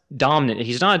not dominant.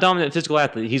 He's not a dominant physical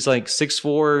athlete. He's like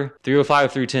 6'4",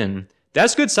 305, 310.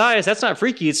 That's good size. That's not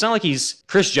freaky. It's not like he's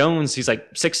Chris Jones. He's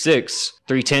like 6'6",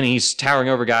 310. And he's towering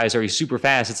over guys or he's super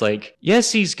fast. It's like,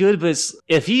 yes, he's good, but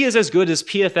if he is as good as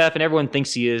PFF and everyone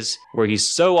thinks he is, where he's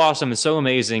so awesome and so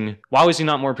amazing, why was he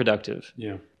not more productive?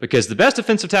 Yeah. Because the best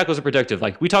defensive tackles are productive.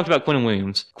 Like we talked about Quinnen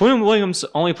Williams. Quinnen Williams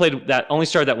only started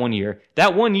that 1 year.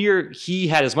 That 1 year, he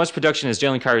had as much production as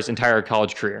Jalen Carter's entire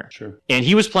college career. Sure. And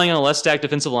he was playing on a less stacked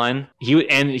defensive line.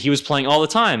 He was playing all the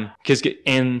time.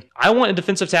 And I want a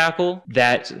defensive tackle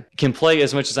that can play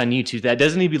as much as I need to. That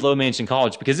doesn't need to be low managed in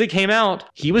college because it came out.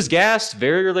 He was gassed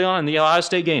very early on in the Ohio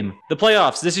State game. The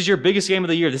playoffs. This is your biggest game of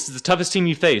the year. This is the toughest team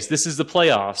you face. This is the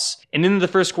playoffs. And in the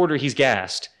first quarter, he's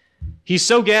gassed. He's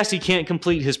so gassed he can't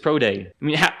complete his pro day. I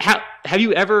mean, how have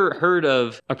you ever heard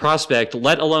of a prospect,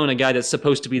 let alone a guy that's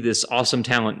supposed to be this awesome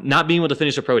talent, not being able to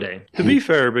finish a pro day? To be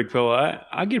fair, big fella,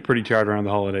 I get pretty tired around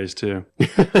the holidays too.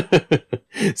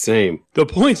 Same. The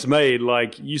point's made.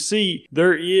 Like you see,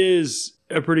 there is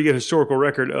a pretty good historical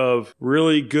record of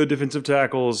really good defensive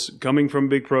tackles coming from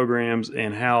big programs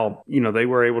and how, they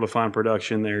were able to find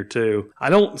production there too. I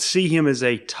don't see him as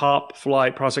a top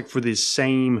flight prospect for the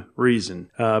same reason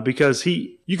because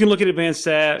you can look at advanced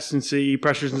stats and see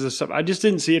pressures and stuff. I just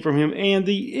didn't see it from him, and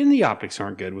the optics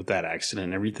aren't good with that accident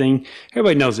and everything.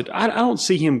 Everybody knows it. I don't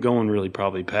see him going really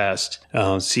probably past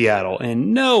Seattle,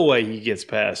 and no way he gets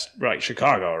past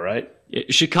Chicago, right?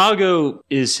 Chicago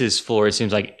is his floor, it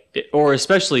seems like, or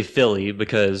especially Philly,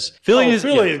 because Philly is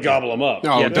gobble them up.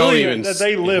 No, don't even.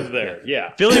 They live there.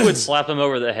 Yeah, Philly would slap him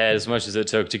over the head as much as it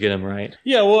took to get him right.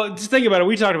 Yeah, well, just think about it.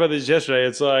 We talked about this yesterday.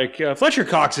 It's like Fletcher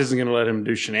Cox isn't going to let him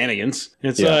do shenanigans.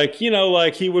 It's like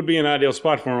he would be an ideal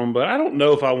spot for him, but I don't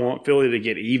know if I want Philly to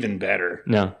get even better.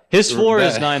 No, his floor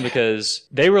is 9 because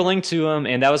they were linked to him,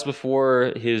 and that was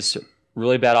before his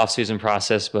really bad offseason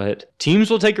process, but teams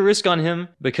will take a risk on him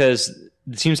because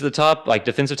the teams at the top, like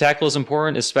defensive tackle is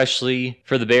important, especially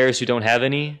for the Bears who don't have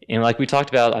any. And like we talked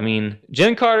about, I mean,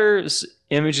 Jen Carter's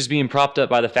image is being propped up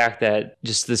by the fact that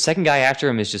just the second guy after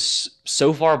him is just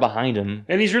so far behind him.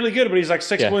 And he's really good, but he's like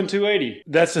 6'1", 280.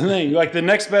 That's the thing. Like the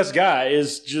next best guy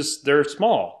is just, they're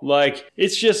small. Like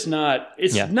it's just not,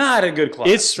 not a good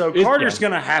class. Carter's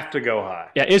going to have to go high.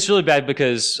 Yeah, it's really bad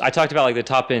because I talked about like the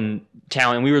top end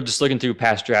talent, and we were just looking through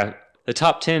past draft. The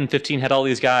top 10, 15 had all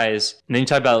these guys. And then you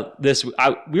talk about this. We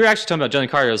were actually talking about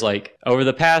Jalen Carter. It was like over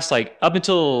the past, like up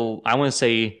until I want to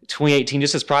say 2018,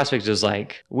 just as prospect, it was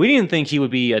like we didn't think he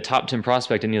would be a top 10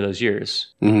 prospect any of those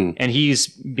years. Mm-hmm. And he's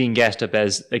being gassed up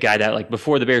as a guy that like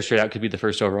before the Bears trade out could be the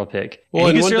first overall pick. Well,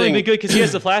 and he could certainly be good because he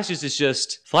has the flashes. It's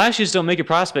just flashes don't make a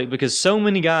prospect because so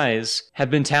many guys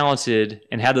have been talented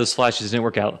and had those flashes and didn't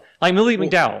work out. Like Malik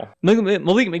McDowell.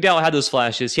 Malik McDowell had those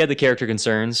flashes. He had the character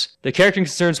concerns. The character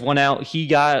concerns won out. He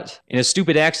got in a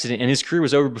stupid accident, and his career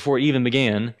was over before it even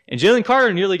began. And Jalen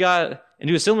Carter nearly got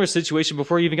into a similar situation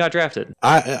before he even got drafted.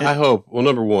 I hope, well,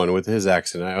 number one, with his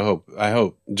accident, I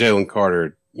hope Jalen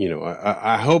Carter,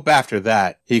 I hope after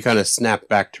that he kind of snapped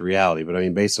back to reality. But I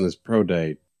mean, based on his pro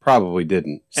day, probably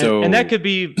didn't. So and that could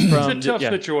be from it's a tough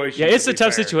situation. Yeah, it's a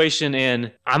tough situation,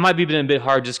 and I might be being a bit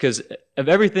hard just because of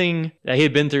everything that he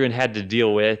had been through and had to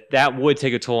deal with. That would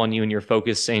take a toll on you and your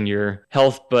focus and your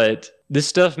health, but this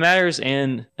stuff matters,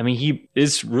 and I mean,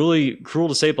 it's really cruel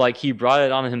to say, but like he brought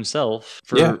it on himself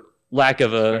for lack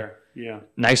of a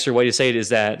nicer way to say it. Is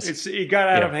that it got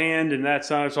out of hand, and that's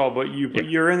not all. But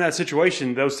you're in that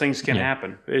situation; those things can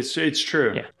happen. It's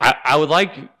true. Yeah, I would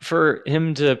like for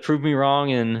him to prove me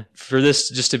wrong and for this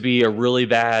just to be a really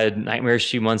bad nightmarish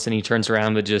few months and he turns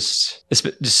around, but just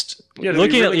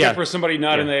looking at for somebody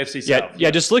not in the AFC South.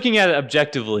 Yeah, just looking at it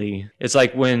objectively, it's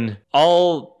like when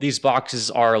all these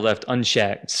boxes are left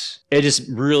unchecked, it just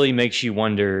really makes you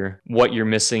wonder what you're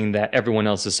missing that everyone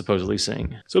else is supposedly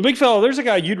seeing. So, big fella, there's a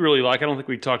guy you'd really like. I don't think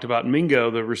we talked about Mingo,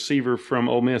 the receiver from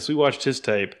Ole Miss. We watched his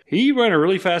tape. He ran a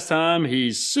really fast time.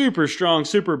 He's super strong,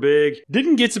 super big.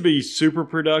 Didn't get to be super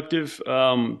productive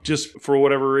just for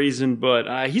whatever reason,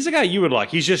 but he's a guy you would like.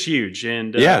 He's just huge.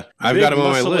 And I've got him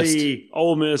on my list.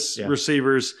 Ole Miss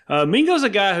receivers. Mingo's a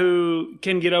guy who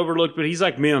can get overlooked, but he's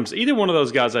like Mims. Either one of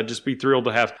those guys I'd just be thrilled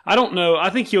to have. I don't know. I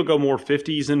think he'll go more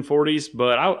 50s than 40s,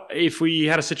 but if we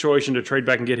had a situation to trade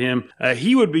back and get him,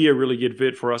 he would be a really good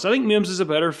fit for us. I think Mims is a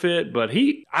better fit, but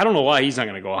I don't know why he's not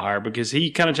going to go higher because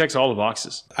he kind of checks all the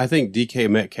boxes. I think DK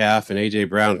Metcalf and A.J.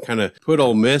 Brown kind of put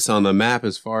Ole Miss on the map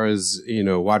as far as,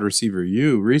 wide receiver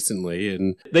recently.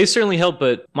 And they certainly help,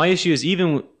 but my issue is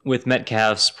even with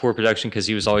Metcalf's poor production because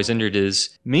he was always injured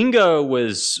is Mingo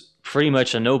was pretty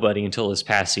much a nobody until this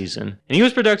past season. And he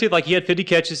was productive. Like, he had 50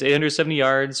 catches, 870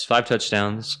 yards, 5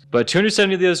 touchdowns. But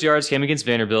 270 of those yards came against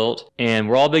Vanderbilt. And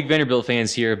we're all big Vanderbilt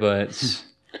fans here, but...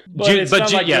 It's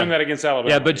not like doing that against Alabama.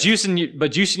 Yeah, but juicing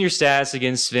your stats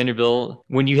against Vanderbilt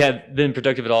when you have been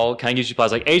productive at all kind of gives you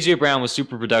pause. Like A.J. Brown was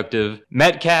super productive.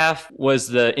 Metcalf was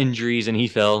the injuries and he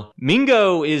fell.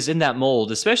 Mingo is in that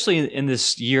mold, especially in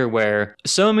this year where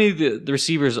so many of the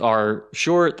receivers are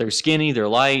short, they're skinny, they're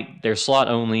light, they're slot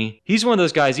only. He's one of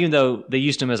those guys, even though they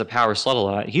used him as a power slot a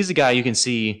lot, he's the guy you can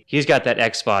see, he's got that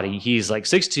X body. He's like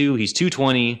 6'2", he's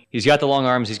 220, he's got the long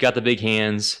arms, he's got the big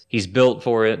hands, he's built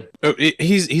for it. Oh,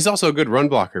 he's also a good run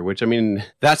blocker, which, I mean,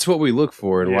 that's what we look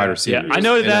for in wide receivers. Yeah, I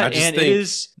know that, and it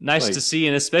is nice to see,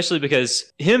 and especially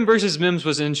because him versus Mims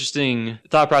was an interesting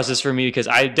thought process for me because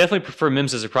I definitely prefer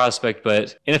Mims as a prospect,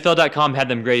 but NFL.com had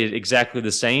them graded exactly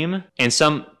the same, and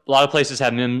a lot of places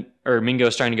have Mingo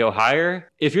starting to go higher.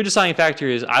 If your deciding factor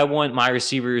is I want my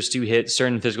receivers to hit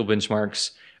certain physical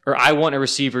benchmarks, or I want a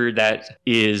receiver that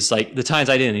is like the Titans'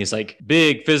 identity is like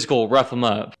big, physical, rough them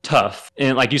up, tough.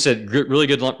 And like you said, really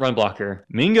good run blocker.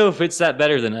 Mingo fits that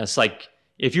better than us. Like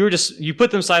if you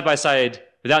put them side by side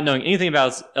without knowing anything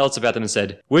else about them and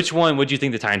said, which one would you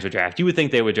think the Titans would draft? You would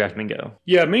think they would draft Mingo.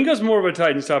 Yeah, Mingo's more of a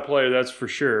Titans type player, that's for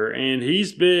sure. And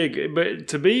he's big, but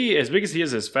to be as big as he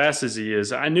is, as fast as he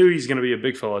is, I knew he's going to be a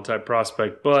big fella type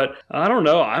prospect. But I don't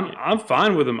know. I'm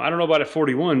fine with him. I don't know about at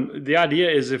 41. The idea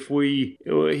is if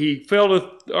he failed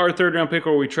our third round pick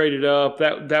or we traded up,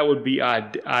 that would be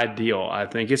ideal, I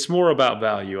think. It's more about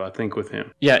value, I think, with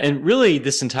him. Yeah, and really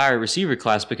this entire receiver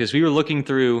class, because we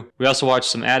also watched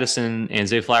some Addison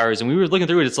and Zay Flowers, and we were looking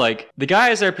through it. It's like the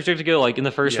guys that are projected to go like in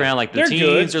the first round, like the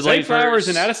teens or late Flowers first.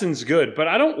 And Addison's good, but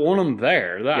I don't want them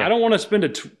there. I don't want to spend a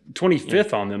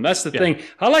 25th on them. That's the thing.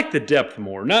 I like the depth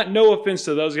more. No offense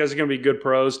to those guys, are going to be good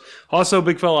pros. Also,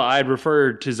 big fella, I'd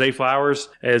refer to Zay Flowers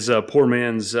as a poor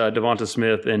man's Devonta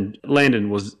Smith, and Landon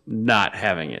was not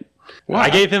having it. Well, I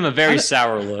gave him a very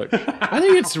sour look. I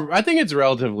think it's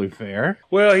relatively fair.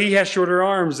 Well, he has shorter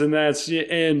arms, and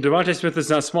Devontae Smith is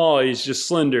not small; he's just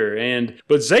slender.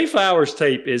 But Zay Flowers'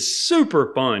 tape is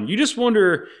super fun. You just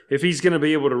wonder if he's going to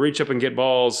be able to reach up and get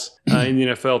balls in the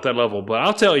NFL at that level. But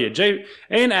I'll tell you,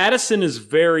 and Addison is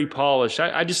very polished.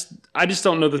 I just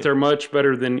don't know that they're much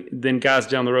better than guys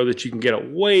down the road that you can get a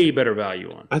way better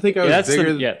value on. I think I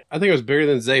was bigger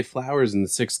than Zay Flowers in the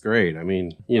 6th grade. I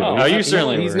mean, you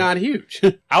certainly he's were. Not huge.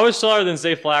 I was taller than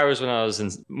Zay Flowers when I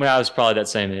was probably that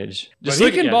same age. But he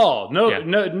can ball. No,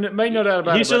 make no doubt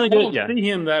about it. He's certainly good. I don't see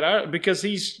him because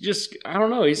he's just, I don't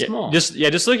know, he's small.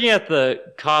 Just looking at the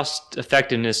cost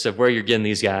effectiveness of where you're getting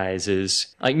these guys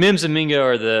is like Mims and Mingo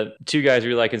are the two guys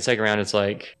we like in the second round. It's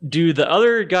like, do the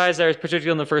other guys that are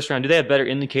particularly in the first round, do they have better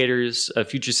indicators of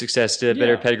future success? Do they have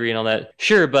better pedigree and all that?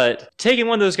 Sure, but taking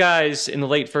one of those guys in the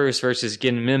late first versus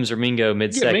getting Mims or Mingo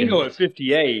mid-second. Mingo at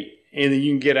 58. And then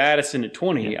you can get Addison at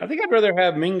 20. I think I'd rather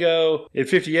have Mingo at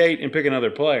 58 and pick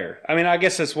another player. I mean, I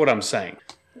guess that's what I'm saying.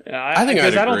 I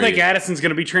don't think Addison's going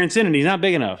to be transcendent. He's not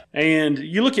big enough. And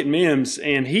you look at Mims,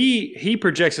 and he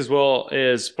projects as well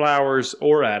as Flowers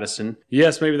or Addison.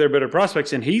 Yes, maybe they're better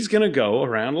prospects, and he's going to go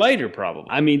around later probably.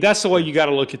 I mean, that's the way you got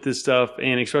to look at this stuff,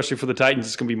 and especially for the Titans,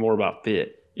 it's going to be more about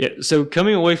fit. Yeah, so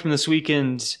coming away from this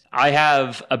weekend, I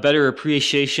have a better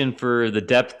appreciation for the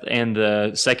depth and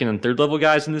the second and third level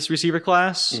guys in this receiver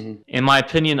class. And my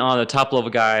opinion on the top level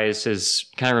guys has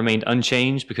kind of remained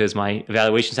unchanged because my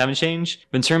evaluations haven't changed.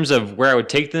 But in terms of where I would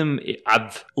take them,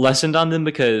 I've lessened on them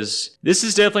because this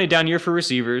is definitely a down year for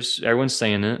receivers. Everyone's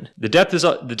saying it. The depth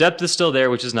is still there,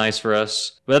 which is nice for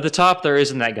us. But at the top, there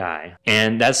isn't that guy.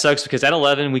 And that sucks because at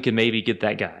 11, we could maybe get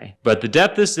that guy. But the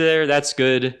depth is there. That's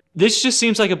good. This just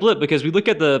seems like a blip because we look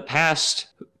at the past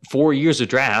 4 years of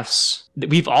drafts.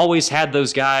 We've always had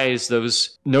those guys,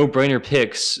 those no-brainer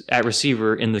picks at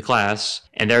receiver in the class.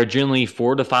 And there are generally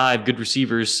 4 to 5 good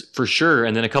receivers for sure.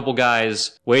 And then a couple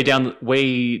guys way down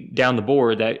the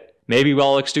board that maybe we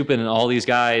all look stupid and all these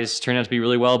guys turn out to be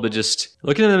really well, but just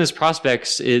looking at them as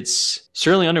prospects, it's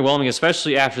certainly underwhelming,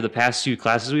 especially after the past 2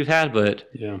 classes we've had. But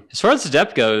as far as the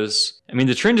depth goes, I mean,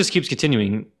 the trend just keeps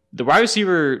continuing. The wide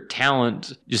receiver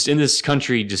talent just in this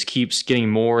country just keeps getting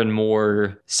more and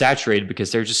more saturated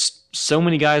because there are just so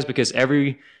many guys because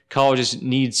every college just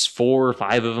needs 4 or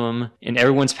 5 of them, and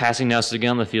everyone's passing now so they get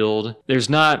on the field. There's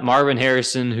not Marvin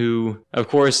Harrison, who, of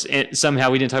course,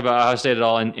 somehow we didn't talk about Ohio State at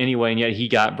all in any way, and yet he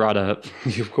got brought up.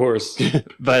 Of course.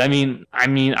 But I mean,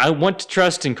 I want to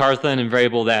trust in Carthan and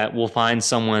Vrabel that we'll find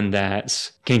someone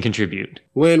that can contribute.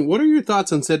 Lynn, what are your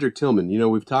thoughts on Cedric Tillman?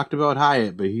 We've talked about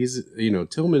Hyatt, but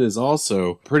Tillman is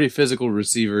also a pretty physical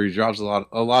receiver. He drops a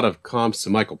lot of comps to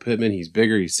Michael Pittman. He's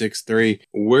bigger. He's 6'3".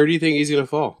 Where do you think he's going to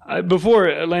fall?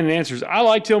 Before Landon answers, I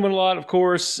like Tillman a lot, of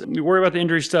course. You worry about the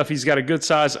injury stuff. He's got a good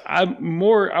size. I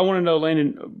want to know,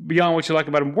 Landon, beyond what you like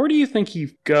about him, where do you think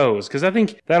he goes? Because I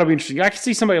think that'll be interesting. I could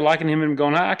see somebody liking him and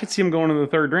going, I could see him going in the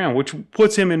 3rd round, which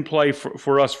puts him in play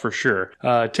for us for sure.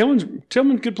 Tillman's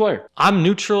good player. I'm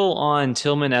neutral on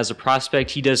Tillman as a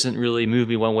prospect. He doesn't really move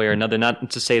me one way or another.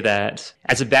 Not to say that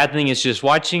that's a bad thing. It's just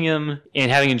watching him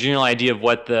and having a general idea of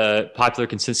what the popular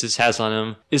consensus has on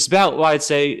him. It's about what I'd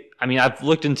say. I mean, I've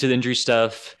looked into the injury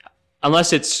stuff.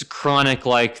 Unless it's chronic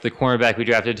like the cornerback we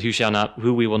drafted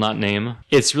who we will not name.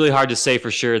 It's really hard to say for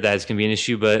sure that it's going to be an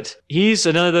issue, but he's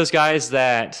another of those guys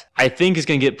that I think is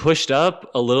going to get pushed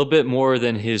up a little bit more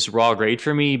than his raw grade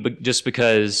for me, but just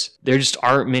because there just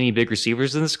aren't many big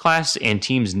receivers in this class and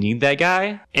teams need that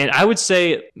guy. And I would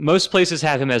say most places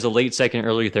have him as a late 2nd,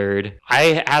 early 3rd.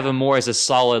 I have him more as a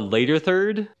solid later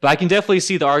 3rd, but I can definitely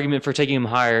see the argument for taking him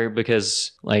higher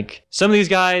because like some of these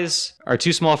guys are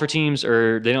too small for teams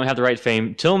or they don't have the right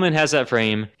frame. Tillman has that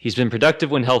frame. He's been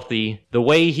productive when healthy. The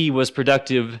way he was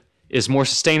productive is more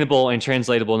sustainable and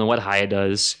translatable than what Hyatt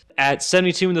does. At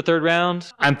 72 in the 3rd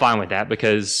round, I'm fine with that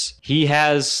because he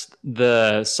has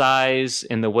the size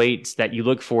and the weight that you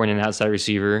look for in an outside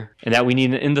receiver and that we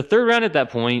need in the 3rd round at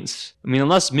that point. I mean,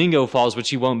 unless Mingo falls,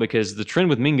 which he won't because the trend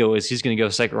with Mingo is he's going to go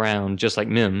 2nd round just like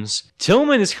Mims.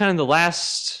 Tillman is kind of the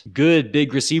last good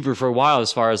big receiver for a while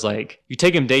as far as like you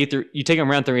take him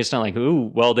round 30, it's not like,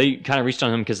 ooh, well, they kind of reached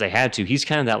on him because they had to. He's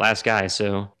kind of that last guy,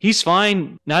 so he's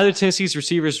fine. Neither of Tennessee's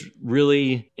receivers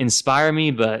really inspire me,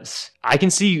 but I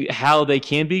can see how they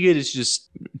can be good. It's just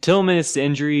Tillman, it's the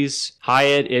injuries.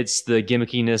 Hyatt, it's the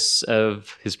gimmickiness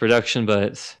of his production.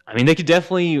 But, I mean, they could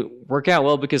definitely work out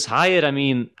well because Hyatt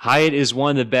is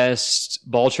one of the best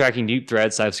ball tracking deep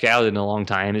threats I've scouted in a long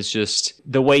time. It's just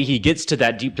the way he gets to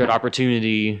that deep threat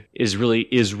opportunity is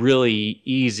really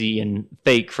easy and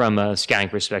fake from a scouting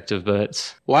perspective.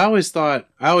 But I always thought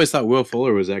Will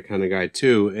Fuller was that kind of guy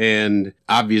too, and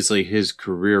obviously his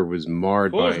career was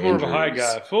marred Fuller's by more injuries. of a high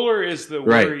guy. Fuller is the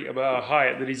worry about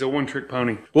Hyatt that he's a one-trick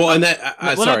pony. Well, and that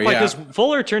because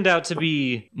Fuller turned out to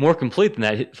be more complete than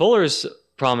that. Fuller's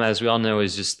problem, as we all know,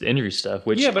 is just the injury stuff,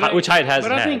 which Hyatt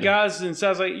hasn't. But I think guys, and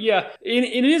sounds like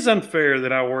it is unfair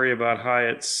that I worry about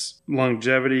Hyatt's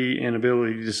longevity and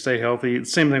ability to stay healthy.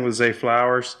 Same thing with Zay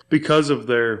Flowers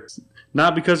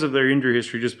not because of their injury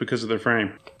history, just because of their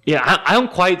frame. Yeah, I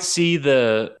don't quite see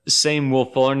the same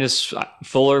Will Fullerness.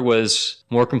 Fuller was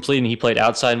more complete and he played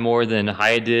outside more than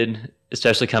Hyatt did,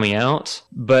 especially coming out.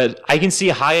 But I can see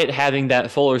Hyatt having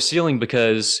that Fuller ceiling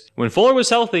because when Fuller was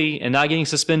healthy and not getting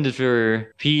suspended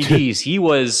for PEDs, he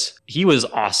was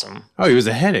awesome. Oh, he was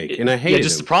a headache, and I hated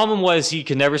him. The problem was he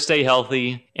could never stay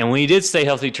healthy. And when he did stay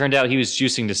healthy, it turned out he was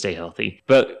juicing to stay healthy.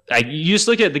 But you just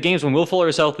look at the games when Will Fuller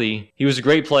is healthy, he was a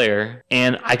great player.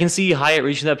 And I can see Hyatt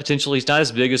reaching that potential. He's not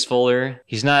as big as Fuller.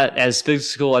 He's not as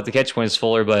physical at the catch point as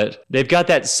Fuller, but they've got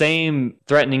that same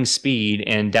threatening speed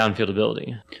and downfield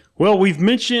ability. Well, we've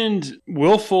mentioned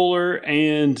Will Fuller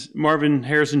and Marvin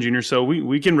Harrison Jr., so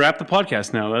we can wrap the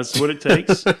podcast now. That's what it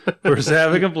takes for us to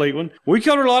have a complete one. We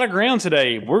covered a lot of ground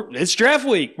today. It's draft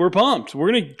week. We're pumped.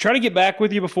 We're going to try to get back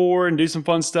with you before and do some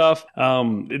fun stuff.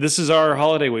 This is our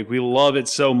holiday week. We love it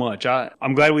so much.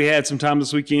 I'm glad we had some time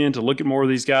this weekend to look at more of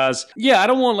these guys. Yeah, I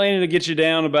don't want Landon to get you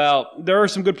down about there are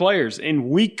some good players,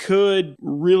 and we could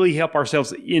really help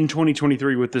ourselves in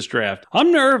 2023 with this draft.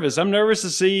 I'm nervous. I'm nervous to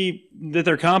see that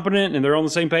they're competent and they're on the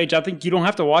same page. I think you don't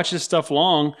have to watch this stuff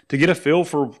long to get a feel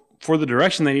for the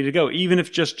direction they need to go, even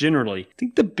if just generally. I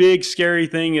think the big scary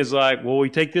thing is like, well, we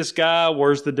take this guy,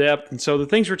 where's the depth? And so the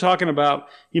things we're talking about,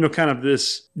 kind of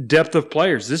this depth of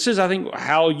players. This is, I think,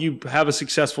 how you have a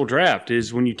successful draft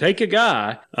is when you take a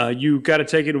guy, you got to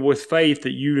take it with faith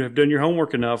that you have done your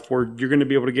homework enough where you're going to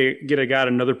be able to get a guy at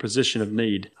another position of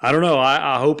need. I don't know.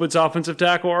 I hope it's offensive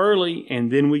tackle early,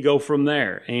 and then we go from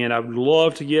there. And I would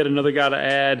love to get another guy to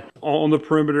add on the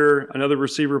perimeter, another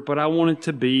receiver, but I want it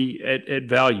to be at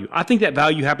value. I think that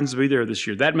value happens to be there this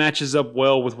year. That matches up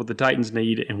well with what the Titans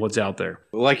need and what's out there.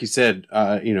 Like you said,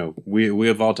 we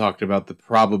have all talked about the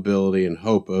probability and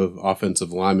hope of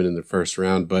offensive linemen in the first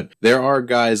round, but there are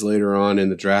guys later on in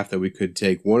the draft that we could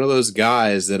take. One of those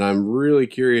guys that I'm really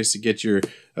curious to get your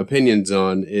opinions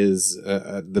on is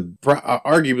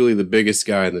arguably the biggest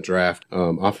guy in the draft,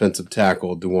 offensive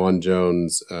tackle DeJuan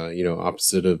Jones,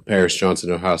 opposite of Paris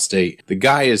Johnson, Ohio State. The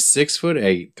guy is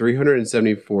 6'8",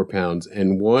 374 pounds,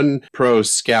 and one pro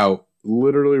scout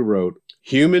literally wrote,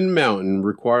 "Human mountain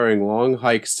requiring long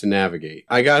hikes to navigate."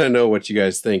 I gotta know what you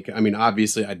guys think. I mean,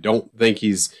 obviously, I don't think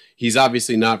he's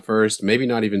obviously not first, maybe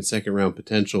not even second round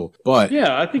potential, but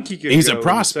yeah, I think he's a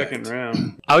prospect. Second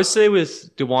round. I would say with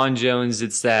DeJuan Jones,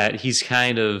 it's that he's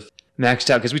kind of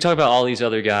maxed out because we talk about all these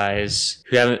other guys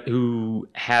who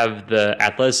have the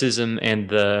athleticism and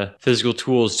the physical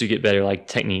tools to get better, like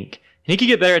technique. He could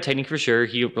get better at technique for sure.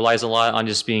 He relies a lot on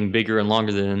just being bigger and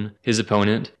longer than his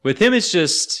opponent. With him, it's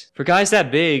just, for guys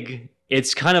that big,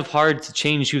 it's kind of hard to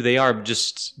change who they are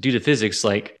just due to physics.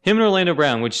 Like him and Orlando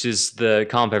Brown, which is the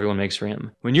comp everyone makes for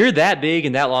him. When you're that big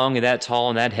and that long and that tall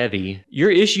and that heavy,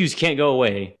 your issues can't go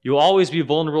away. You'll always be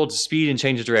vulnerable to speed and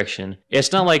change of direction.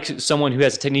 It's not like someone who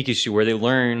has a technique issue where they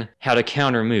learn how to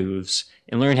counter moves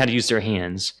and learn how to use their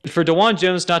hands. For DeJuan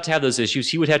Jones not to have those issues,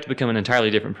 he would have to become an entirely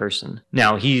different person.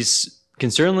 Now, he's can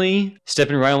certainly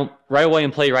step in right away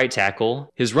and play right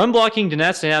tackle. His run blocking did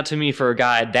not stand out to me for a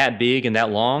guy that big and that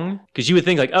long, because you would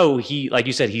think like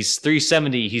you said, he's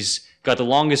 370, he's got the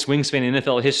longest wingspan in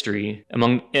NFL history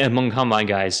among combine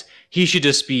guys. He should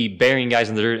just be burying guys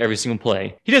in the dirt every single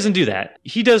play. He doesn't do that.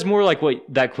 He does more like what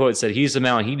that quote said. He's the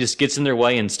mountain. He just gets in their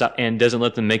way and doesn't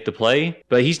let them make the play.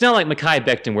 But he's not like Mekhi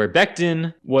Becton, where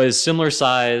Becton was similar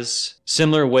size,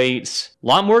 similar weight, a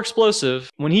lot more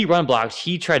explosive. When he run blocked,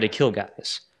 he tried to kill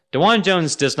guys. DeJuan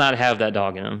Jones does not have that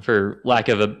dog in him, for lack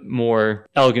of a more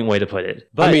elegant way to put it.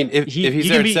 But I mean, if he's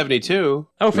there at 72,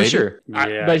 oh, for maybe. Sure.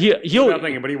 Yeah, but he'll. Not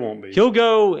thinking, but he won't be. He'll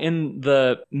go in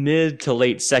the mid to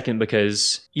late second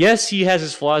because yes, he has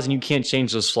his flaws, and you can't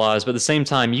change those flaws. But at the same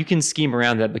time, you can scheme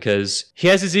around that because he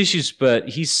has his issues, but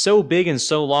he's so big and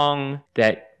so long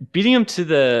that beating him to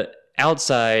the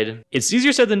outside, it's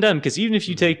easier said than done, because even if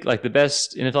you take like the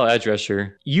best NFL edge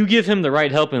rusher, you give him the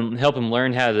right help and help him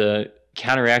learn how to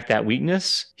counteract that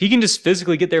weakness, he can just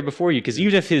physically get there before you, because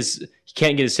even if he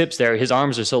can't get his hips there, his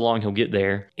arms are so long he'll get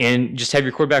there, and just have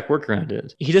your quarterback work around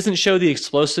it. He doesn't show the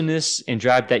explosiveness and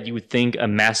drive that you would think a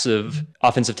massive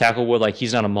offensive tackle would. Like,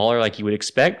 he's not a mauler like you would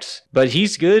expect, but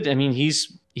he's good. I mean, he's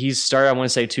started, I want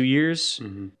to say, 2 years.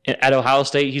 Mm-hmm. At Ohio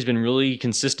State. He's been really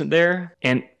consistent there.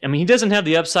 And, I mean, he doesn't have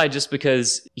the upside just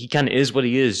because he kind of is what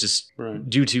he is, just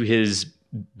due to his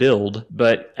build.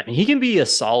 But, I mean, he can be a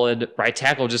solid right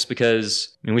tackle just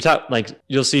because, I mean, we talk, like,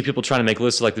 you'll see people trying to make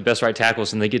lists of, like, the best right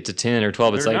tackles, and they get to 10 or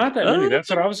 12. It's They're like, not that many. That's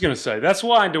what I was going to say. That's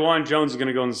why DeJuan Jones is going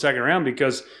to go in the second round,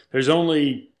 because there's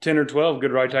only 10 or 12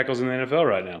 good right tackles in the NFL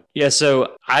right now. Yeah,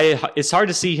 so it's hard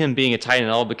to see him being a tight end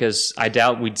at all, because I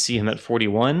doubt we'd see him at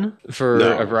 41 for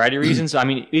a variety of reasons. I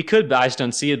mean, he could, but I just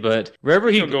don't see it. But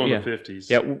wherever he'll go in the 50s.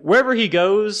 Yeah, wherever he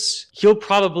goes, he'll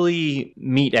probably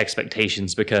meet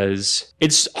expectations, because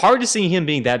it's hard to see him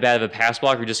being that bad of a pass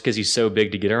blocker just because he's so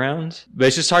big to get around. But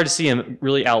it's just hard to see him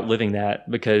really outliving that,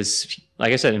 because,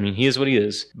 like I said, I mean, he is what he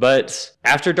is. But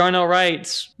after Darnell Wright,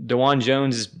 DeJuan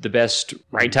Jones is the best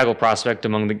right tackle prospect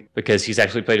because he's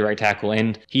actually played right tackle,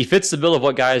 and he fits the bill of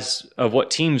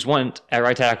what teams want at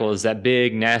right tackle, is that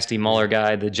big, nasty, mauler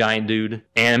guy, the giant dude.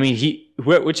 And I mean,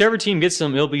 whichever team gets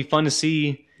him, it'll be fun to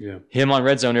see him on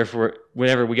red zone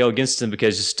whenever we go against him,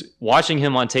 because just watching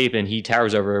him on tape and he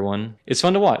towers over everyone, it's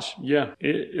fun to watch. Yeah,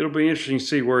 it'll be interesting to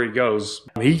see where he goes.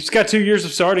 He's got 2 years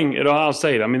of starting at Ohio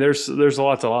State. I mean, there's a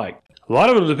lot to like. A lot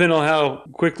of it will depend on how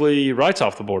quickly Wright's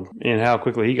off the board and how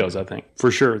quickly he goes, I think, for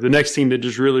sure. The next team that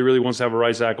just really, really wants to have a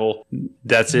right tackle,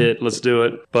 that's it. Let's do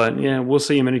it. But, yeah, we'll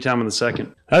see him anytime in the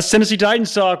second. That's Tennessee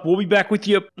Titans talk. We'll be back with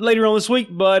you later on this week,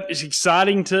 but it's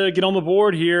exciting to get on the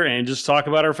board here and just talk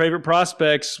about our favorite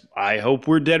prospects. I hope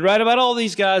we're dead right about all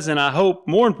these guys, and I hope,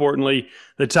 more importantly,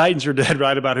 the Titans are dead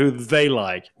right about who they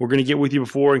like. We're going to get with you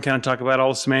before and kind of talk about all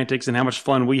the semantics and how much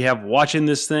fun we have watching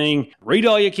this thing. Read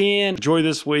all you can. Enjoy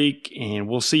this week, and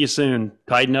we'll see you soon.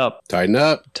 Tighten up. Tighten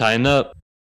up. Tighten up.